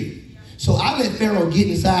scared. So I let Pharaoh get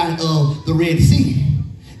inside of the Red Sea,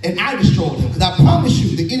 and I destroyed him. Because I promise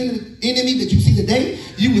you, the enemy that you see today,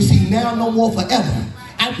 you will see now no more forever.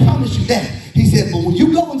 I promise you that. He said, but when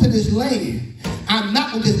you go into this land, I'm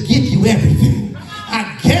not going to just give you everything.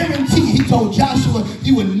 I guarantee, he told Joshua,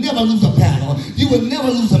 you will never lose a battle. You will never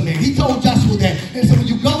lose a man. He told Joshua that. And so when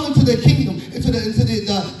you go into the kingdom, into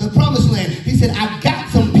the promised land, he said, I've got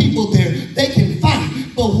some people there. They can fight,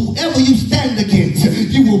 but whoever you stand against,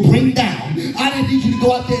 you will bring down. I didn't need you to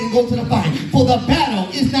go out there and go to the fight. For the battle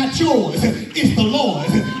is not yours. It's the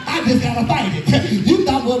Lord's. I just got to fight it. You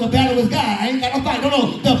thought, well, the battle is God. I ain't got to fight.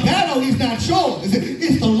 No. The battle is not yours.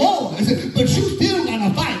 It's the Lord's. But you still got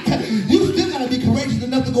to fight. You still got to be courageous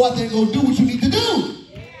enough to go out there and go do what you need to do.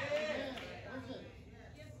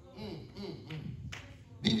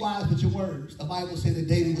 Be wise with your words. The Bible said that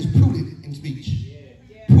David was prudent in speech.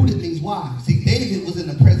 Prudent means wise. See, David was in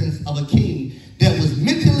the presence of a king that was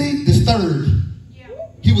mentally disturbed.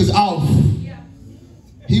 He was off.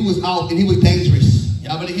 He was off and he was dangerous.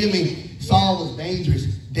 Y'all better hear me. Saul was dangerous.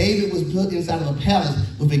 David was put inside of a palace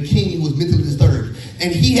with a king who was mentally disturbed.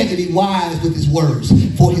 And he had to be wise with his words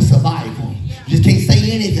for his survival. You just can't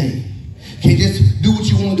say anything. Can't just do what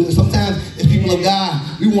you want to do. And sometimes as people of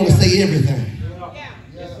God, we want to say everything.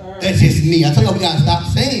 That's just me. I tell you, we got to stop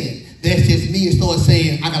saying that's just me and start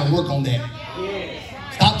saying I got to work on that.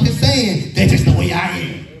 Stop just saying that's just the way I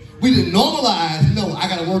am. We didn't normalize, no, I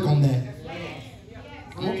got to work on that.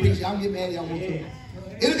 I'm going to preach. Y'all get mad. Y'all want to.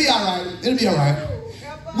 It'll be all right. It'll be all right.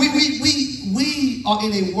 We are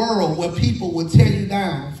in a world where people will tear you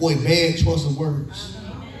down for a bad choice of words.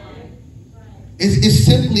 It's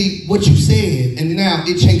simply what you said, and now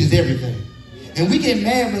it changes everything. And we get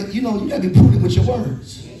mad, but you got to be prudent with your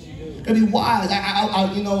words. You got to be wise. I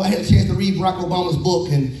had a chance to read Barack Obama's book,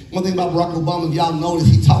 and one thing about Barack Obama, if y'all notice,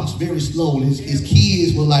 he talks very slow, and his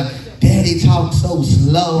kids were like, Daddy talks so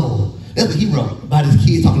slow. That's what he wrote about his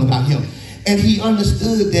kids talking about him. And he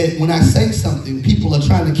understood that when I say something, people are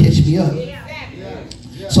trying to catch me up.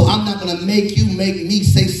 So I'm not going to make you make me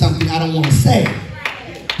say something I don't want to say.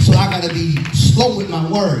 So I got to be slow with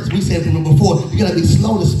my words. We said from before, you got to be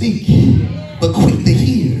slow to speak, but quick to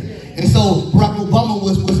hear. And so Barack Obama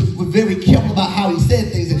was very careful about how he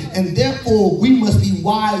said things. And therefore, we must be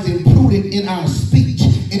wise and prudent in our speech.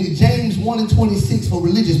 In James 1:26 for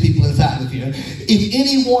religious people inside of here. If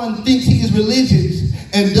anyone thinks he is religious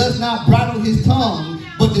and does not bridle his tongue,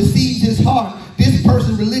 but deceives his heart,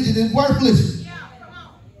 religion is worthless.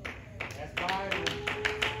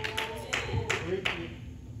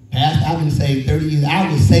 Pastor, I've been saved 30 years.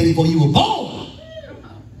 I was saved before you were born.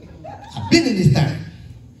 I've been in this thing.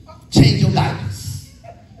 Change your diapers.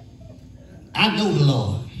 I know the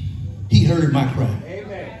Lord. He heard my cry.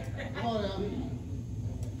 Amen.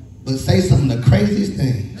 But say some of the craziest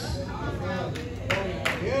things.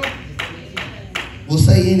 Will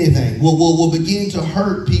say anything. Will begin to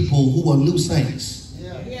hurt people who are new saints.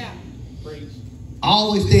 Yeah.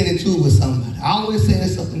 Always standing too with somebody. Always saying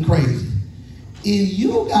something crazy. If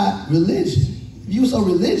you got religion, if you so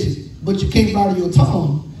religious, but you can't bridle your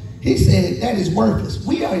tongue, he said that is worthless.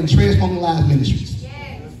 We are in Transforming Lives Ministries.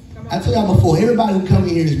 Yes. I tell y'all before, everybody who come in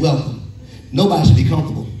here is welcome. Nobody should be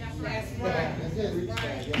comfortable.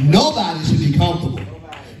 Nobody should be comfortable.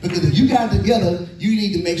 Because if you got it together, you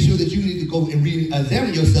need to make sure that you need to go and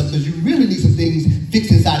re-examine yourself, because you really need some things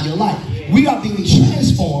fixed inside your life. We are being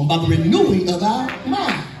transformed by the renewing of our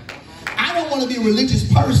mind. I don't want to be a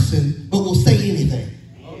religious person, but will say anything.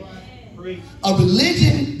 A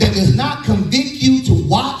religion that does not convict you to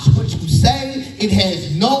watch what you say, it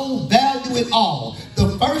has no value at all.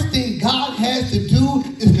 The first thing God has to do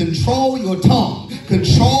is control your tongue.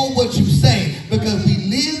 Control what you say, because we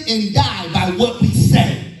live and die by what we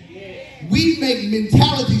say. We make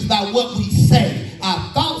mentalities by what we say.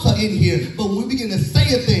 Our thoughts are in here, but when we begin to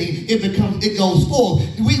say a thing, it goes forth.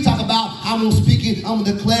 We talk about, I'm going to speak it, I'm going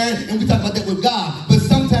to declare it, and we talk about that with God. But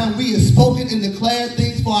sometimes we have spoken and declared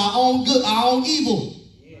things for our own good, our own evil.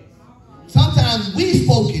 Sometimes we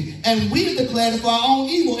spoke it and we declared it for our own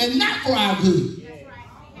evil and not for our good.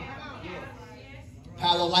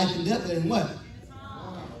 Power of life and death and what?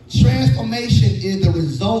 Transformation is the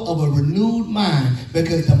result of a renewed mind,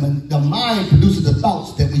 because the mind produces the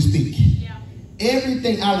thoughts that we speak.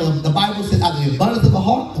 Everything out of the Bible says, out of the abundance of the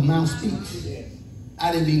heart, the mouth speaks.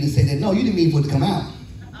 I didn't mean to say that. No, you didn't mean for it to come out.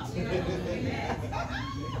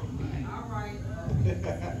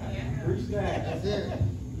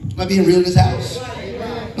 Am I being real in this house?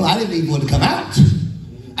 No, I didn't mean for it to come out.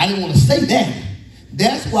 I didn't want to say that.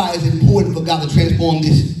 That's why it's important for God to transform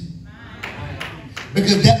this.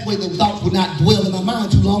 Because that way the thoughts will not dwell in my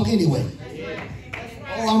mind too long anyway.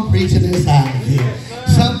 Oh, I'm preaching inside here.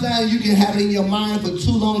 Sometimes you can have it in your mind for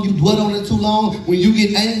too long. You dwell on it too long. When you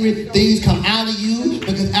get angry, things come out of you,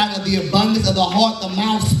 because out of the abundance of the heart, the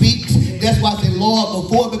mouth speaks. That's why I say, Lord,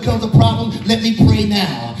 before it becomes a problem, let me pray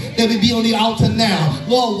now. Let me be on the altar now.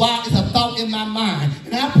 Lord, why is a thought in my mind?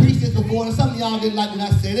 And I preached this before, and some of y'all didn't like when I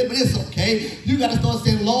said it, but it's okay. You got to start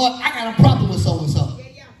saying, Lord, I got a problem with so-and-so.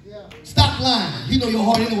 Stop lying. You know your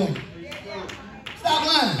heart anyway. Stop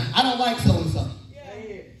lying. I don't like so-and-so.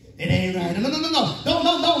 It ain't right. No. Don't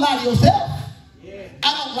lie to yourself.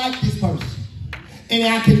 I don't like this person. And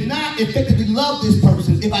I cannot effectively love this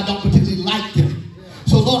person if I don't particularly like them.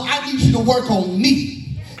 So, Lord, I need you to work on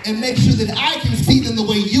me and make sure that I can see them the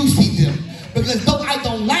way you see them. Because though I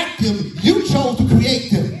don't like them, you chose to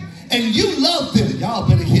create them. And you love them. Y'all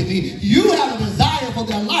better hear me. You have a desire for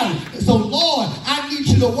their life. And so, Lord, I need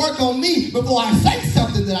you to work on me before I say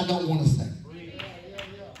something that I don't want to say.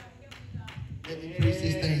 Let me preach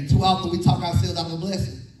this thing. Too often we talk ourselves out of a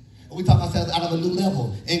blessing. We talk ourselves out of a new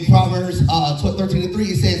level. In Proverbs 13:3,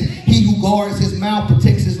 it says, he who guards his mouth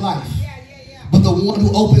protects his life. But the one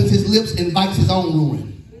who opens his lips invites his own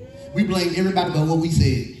ruin. We blame everybody about what we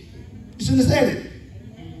said. You shouldn't have said it.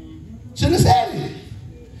 Shouldn't have said it.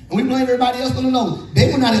 And we blame everybody else. No.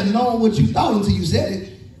 They would not have known what you thought until you said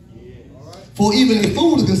it. For even a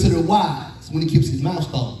fool is considered wise when he keeps his mouth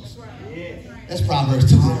closed. That's Proverbs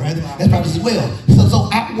 2, right? That's Proverbs as well. So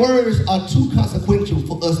our words are too consequential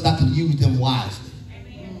for us not to use them wisely.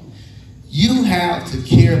 You have to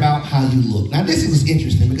care about how you look. Now this was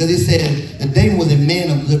interesting, because it said that David was a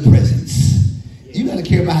man of good presence. You got to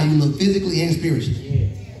care about how you look physically and spiritually.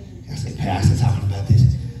 I say, Pastor, talking about this.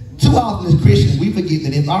 Too often as Christians, we forget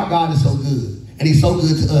that if our God is so good, and he's so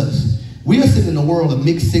good to us, we are sitting in a world of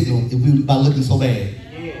mixed signal by looking so bad.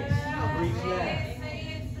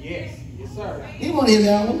 You want to hear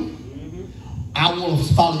that one? I want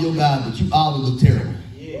to follow your God, but you always look terrible.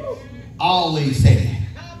 Always sad.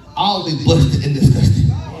 Always busted and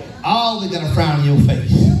disgusted. Always got a frown on your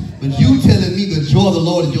face. But you telling me the joy of the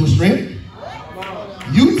Lord is your strength?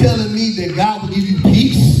 You telling me that God will give you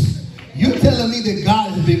peace? You telling me that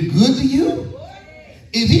God has been good to you?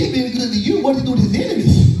 If he has been good to you, what does he do to his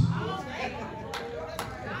enemies?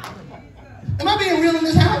 Am I being real in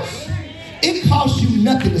this house? It costs you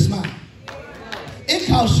nothing to smile. It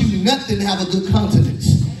costs you nothing to have a good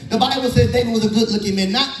countenance. The Bible says David was a good-looking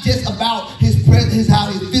man, not just about his presence,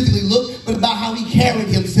 how he physically looked, but about how he carried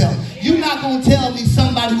himself. You're not going to tell me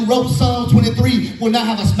somebody wrote Psalm 23 will not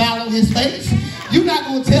have a smile on his face. You're not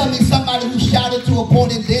going to tell me somebody who shouted to a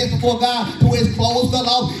point and danced before God to where his clothes fell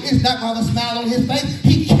off is not going to have a smile on his face.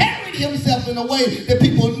 He carried himself in a way that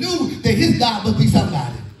people knew that his God must be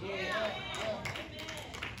somebody.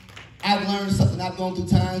 I've learned something. I've gone through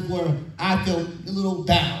times where I felt a little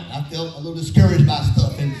down. I felt a little discouraged by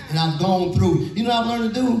stuff, and I've gone through. You know what I've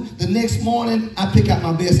learned to do? The next morning, I pick out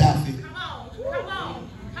my best outfit.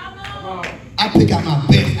 I pick out my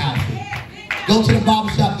best outfit. Go to the barber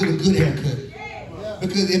shop, get a good haircut.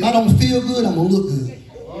 Because if I don't feel good, I'm going to look good.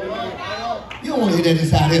 You don't want to hear that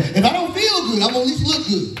inside there. If I don't feel good, I'm going to at least look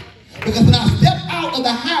good. Because when I step out of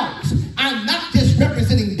the house, I'm not just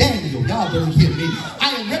representing Daniel. Y'all better hear me.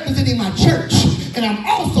 I am representing my church. And I'm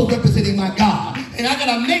also representing my God. And I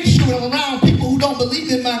got to make sure when I'm around people who don't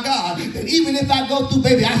believe in my God, that even if I go through,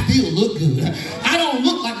 baby, I still look good. I don't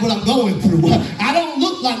look like what I'm going through. I don't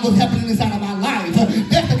look like what's happening inside of my life.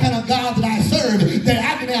 That's the kind of God that I serve, that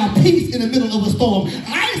I can have peace in the middle of a storm.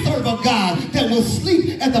 I serve a God that will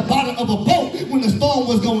sleep at the bottom of a boat when the storm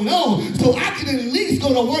was going on, so I can at least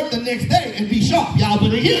go to work the next day and be sharp. Y'all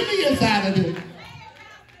better hear me inside of it.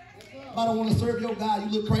 If I don't want to serve your God,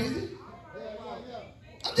 you look crazy.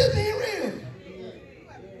 I'm just being real.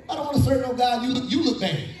 I don't want to serve no God. You look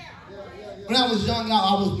bad. When I was young,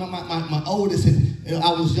 I was my oldest, and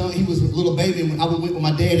I was young. He was a little baby, and I went with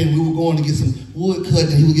my dad, and we were going to get some wood cut,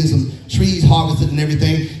 and he would get some trees harvested and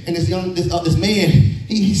everything. And this man,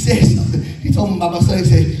 he said something. He told me about my son. He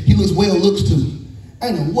said he looks well looks to. I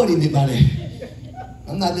didn't know what he meant by that.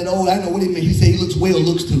 I'm not that old. I didn't know what he meant. He said he looks well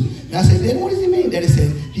looks to. And I said, Dad, what does he mean? Daddy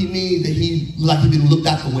said he means that he like he been looked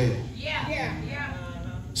after well.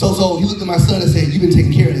 So he looked at my son and said, you've been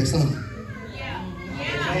taking care of that son.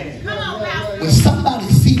 When somebody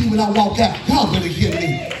see me when I walk out, y'all better hear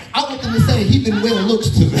me. I want them to say he been well looks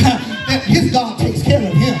to. That his God takes care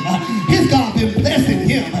of him. His God been blessing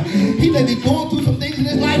him. He may be going through some things in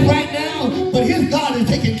his life right now, but his God is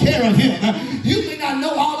taking care of him. You may not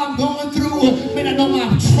know all I'm going through, may not know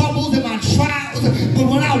my troubles and my trials, but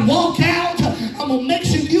when I walk out, I'm going to make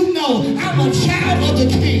sure you know I'm a child of the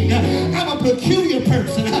King. I'm a peculiar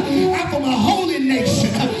person. I'm from a holy nation.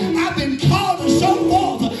 I've been called to show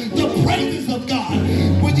forth the praises of God.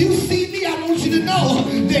 When you see me, I want you to know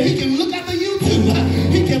that he can look after you too.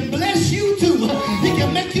 He can bless you too. He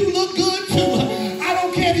can make you look good too. I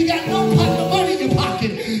don't care if you got no pocket money in your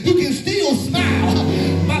pocket. You can still smile.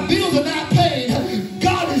 My bills are not paid.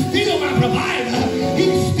 God is still my provider.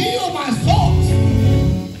 He's still my source.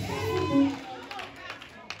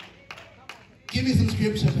 Give me some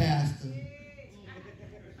scripture, Pastor.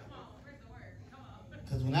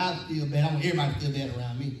 Because when I feel bad, I want everybody to feel bad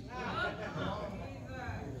around me.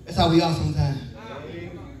 That's how we are sometimes.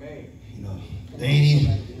 You know, they ain't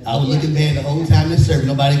even, I was looking bad the whole time in service.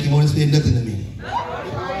 Nobody came on and said nothing to me.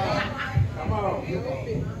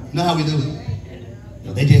 You know how we do it? You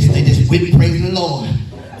know, they just went praising the Lord.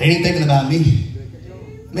 They ain't thinking about me.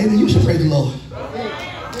 Maybe you should praise the Lord.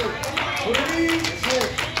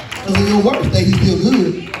 Because in your worst day, he feel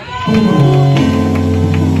good.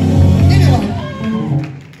 Anyway,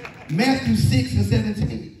 Matthew 6 and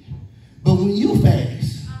 17. But when you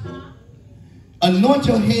fast, anoint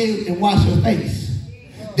your head and wash your face,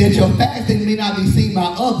 that your fasting may not be seen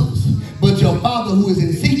by others, but your Father who is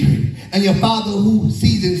in secret, and your Father who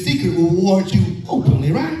sees in secret will reward you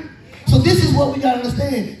openly, right? So this is what we got to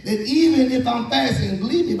understand, that even if I'm fasting,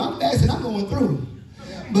 believe me, if I'm fasting, I'm going through.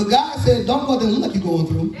 But God said, don't go there and look like you're going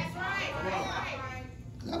through.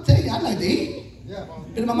 I'm telling you, I like to eat.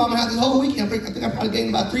 Been in my mama's house this whole weekend. I think I probably gained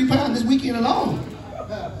about 3 pounds this weekend alone.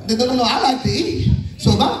 No, I like to eat.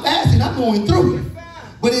 So if I'm fasting, I'm going through.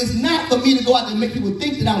 But it's not for me to go out there and make people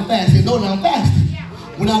think that I'm fasting. Know that I'm fasting.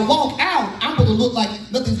 When I walk out, I'm going to look like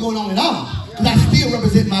nothing's going on at all. Because I still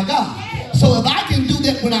represent my God. So if I can do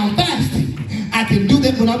that when I'm fasting, I can do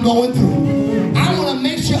that when I'm going through. I want to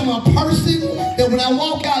make sure I'm a person that when I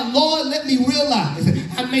walk out, Lord, let me realize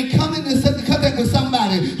I may come into contact with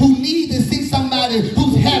somebody who needs to see somebody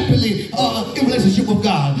who's happily in relationship with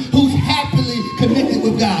God, who's happily connected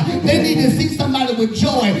with God. They need to see somebody with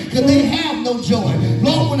joy because they have no joy.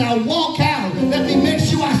 Lord, when I walk out, let me make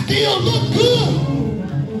sure I still look good.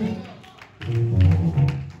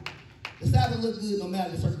 Decide to look good no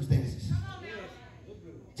matter the circumstances.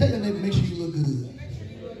 Tell your neighbor, make sure you look good.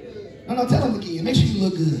 No, tell them again, make sure you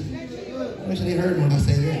look good. Make sure they heard when I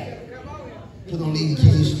say that. Put on these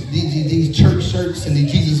church shirts and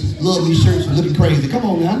these Jesus love me shirts and looking crazy. Come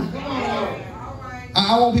on now.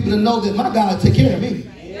 I want people to know that my God take care of me.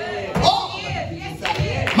 Oh,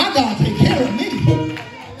 my God take care of me.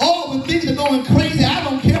 Oh, when things are going crazy, I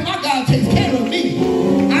don't care. My God takes care of me.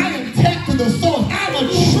 I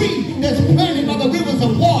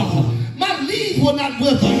will not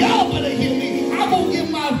wither. Y'all better hear me. I won't give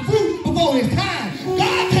my fruit before it's time.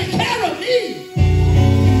 God take care of me.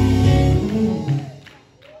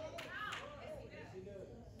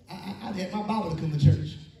 I had my Bible to come to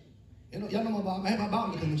church. Y'all know my Bible. I had my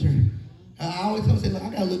Bible to come to church. I always come and say, look, I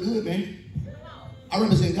gotta look good, man. I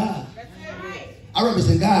represent God. I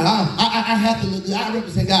represent God. I have to look good. I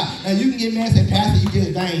represent God. And you can get mad and say, Pastor, you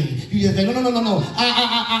just vain. You just vain. No.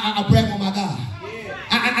 I brag on my God.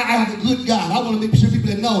 I have a good God. I want to make sure people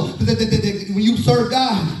that know that when you serve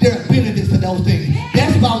God, there are benefits to those things.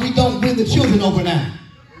 That's why we don't win the children over now.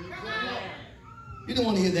 You don't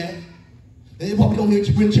want to hear that. They probably don't hear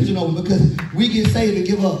bring children over because we get saved and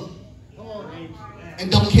give up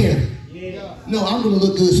and don't care. No, I'm going to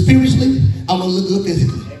look good spiritually. I'm going to look good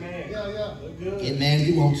physically. Amen.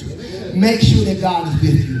 You want to. Make sure that God is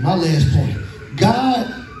with you. My last point.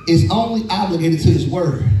 God is only obligated to his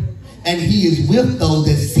word. And he is with those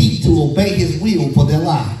that seek to obey his will for their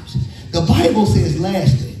lives. The Bible says,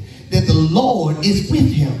 lastly, that the Lord is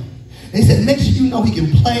with him. They said, make sure you know he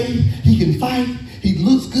can play, he can fight, he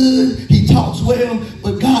looks good, he talks well,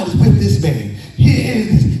 but God is with this man.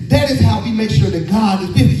 That is how we make sure that God is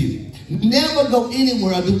with you. Never go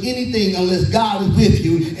anywhere or do anything unless God is with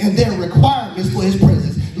you, and there are requirements for his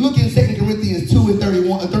presence. Look in 2 Corinthians 2 and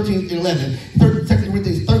 31, 13 and 11. 2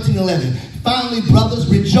 Corinthians 13 and 11. Finally, brothers,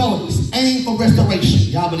 rejoice. Aim for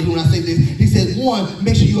restoration. Y'all believe when I say this? He says, one,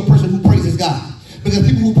 make sure you're a person who praises God. Because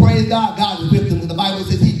people who praise God, God is with them. The Bible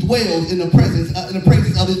says he dwells in the praises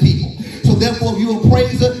of his people. So therefore, if you're a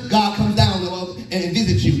praiser, God comes down and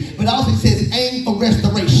visits you. But also he says, aim for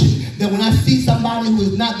restoration. That when I see somebody who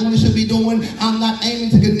is not doing what they should be doing, I'm not aiming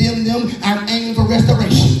to condemn them. I'm aiming for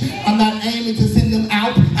restoration. I'm not aiming to send them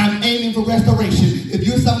out. I'm aiming for restoration. If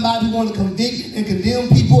you're somebody who wants to convict and condemn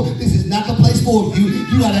people, this is not the place for you.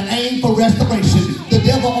 You got to aim for restoration. The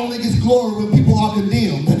devil only gets glory when people are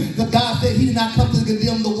condemned. The God said he did not come to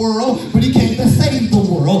condemn the world, but he came to save the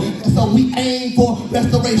world. And so we aim for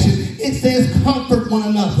restoration. It says comfort one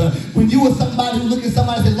another. When you are somebody who look at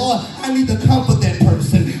somebody and say, Lord, I need to comfort that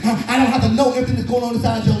person. I don't have to know everything that's going on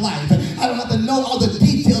inside your life. I don't have to know all the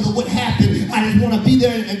details of what happened. I just want to be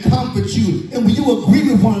there and comfort you. And when you agree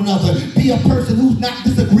with one another, be a person who's not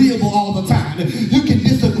disagreeable all the time. You can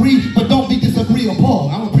disagree, but don't be disagreeable.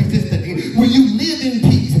 I'm going to preach this thing. When you live in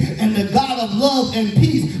peace, and the God of love and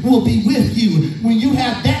peace will be with you. When you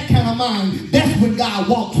have that kind of mind, that's when God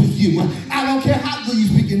walks with you. I don't care how good you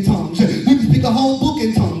speak in tongues. You can speak a whole book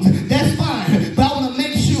in tongues. That's fine. But I want to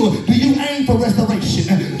make sure, do you aim for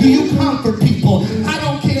restoration? Do you comfort people? I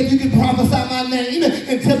don't care if you can prophesy my name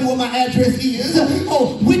and tell me what my address is.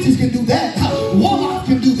 Oh, witches can do that. Warlocks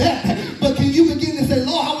can do that. But can you begin to say,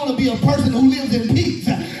 Lord, I want to be a person who lives in peace.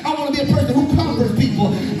 I want to be a person who comforts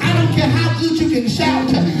people. I don't care how good you can shout,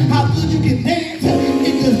 how good you can dance.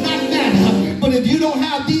 It does not matter. But if you don't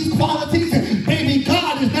have these qualities, baby,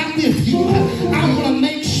 God is not with you. I want to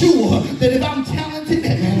make sure that if I'm talented,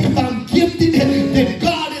 if I'm gifted, that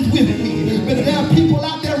God is with me. But there are people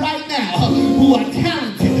out there right now who are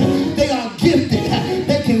talented. They are gifted.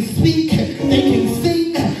 They can speak. They can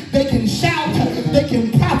sing. They can shout. They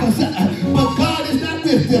can prophesy. But God is not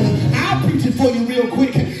with them. I'll preach it for you real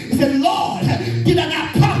quick. He said, Lord, did I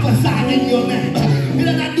not prophesy in your name? Did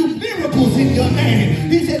I not do miracles in your name?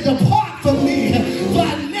 He said, depart from me, for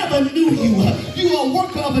I never knew you. You are a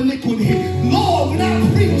worker of iniquity. Lord, when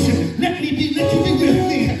I preach, let you be with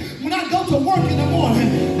me. When I go to work in the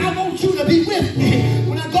morning, I want you to be with me.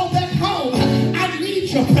 When I go back home, I need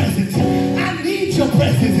your presence. I need your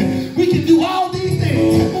presence. We can do all these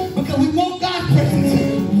things because we want God's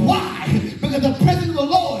presence. Why? Because the presence of the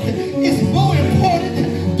Lord is more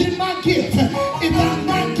important than my gift. If I'm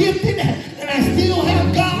not gifted and I still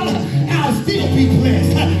have God, I'll still be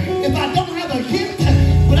blessed. If I don't have a gift,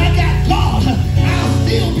 but I got God, I'll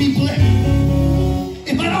still be blessed.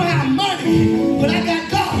 If I don't have money, but I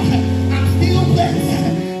got God, I'm still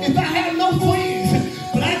blessed. If I have no friends,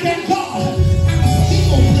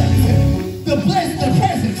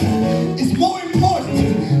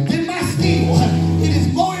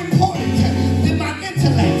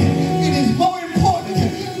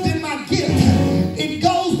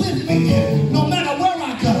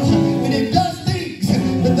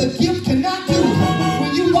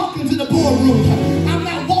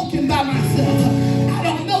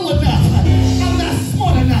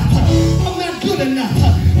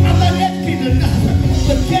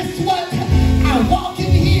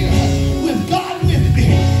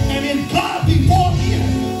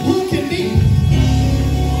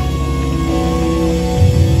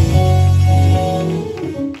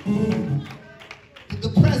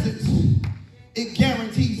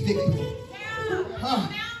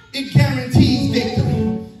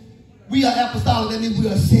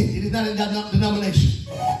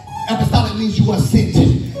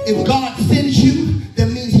 sends you, that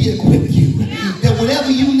means he equipped you. That whatever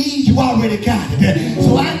you need, you already got it.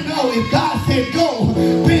 So I know if God said go,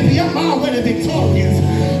 baby, I'm already victorious.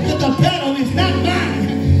 Because the battle is not mine.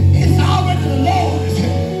 It's already the Lord's.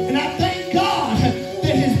 And I thank God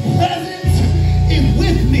that his presence is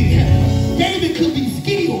with me. David could be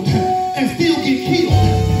skilled and still get killed.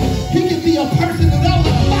 He could be a person who knows how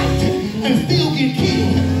to fight and still get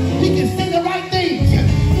killed. He can say the right things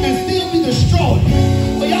and still be destroyed.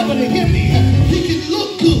 But y'all better hear me. He can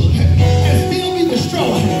look good and still be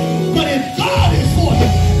destroyed. But if God is for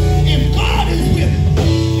him, if God is with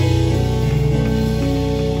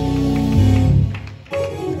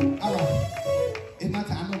him. All right. It's my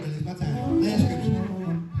time. I'm ready. It's my time. Last scripture.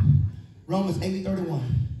 Romans 8:31.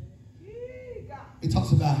 It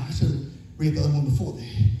talks about, I should have read the other one before that,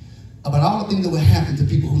 about all the things that will happen to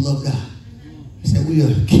people who love God. He said we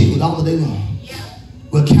are killed all the day long.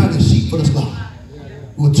 We're counted sheep for the slaughter.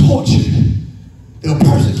 We're tortured. They were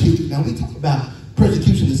persecuted. Now we talk about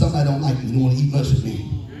persecution that somebody don't like and don't want to eat much with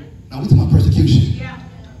me. Now we talk about persecution.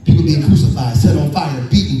 People being crucified, set on fire,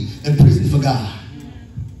 beaten, and imprisoned for God.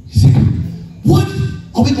 He said, what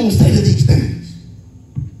are we going to say to these things?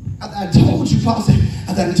 I told you, Paul said,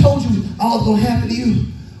 I told you all is going to happen to you.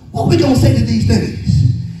 What are we going to say to these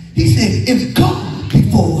things? He said, if God be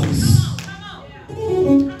for us,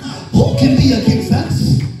 who can be against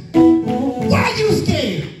us? Why are you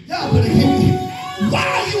scared? Y'all better hear me. Why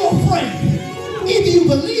are you afraid? Either you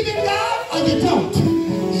believe in God or you don't.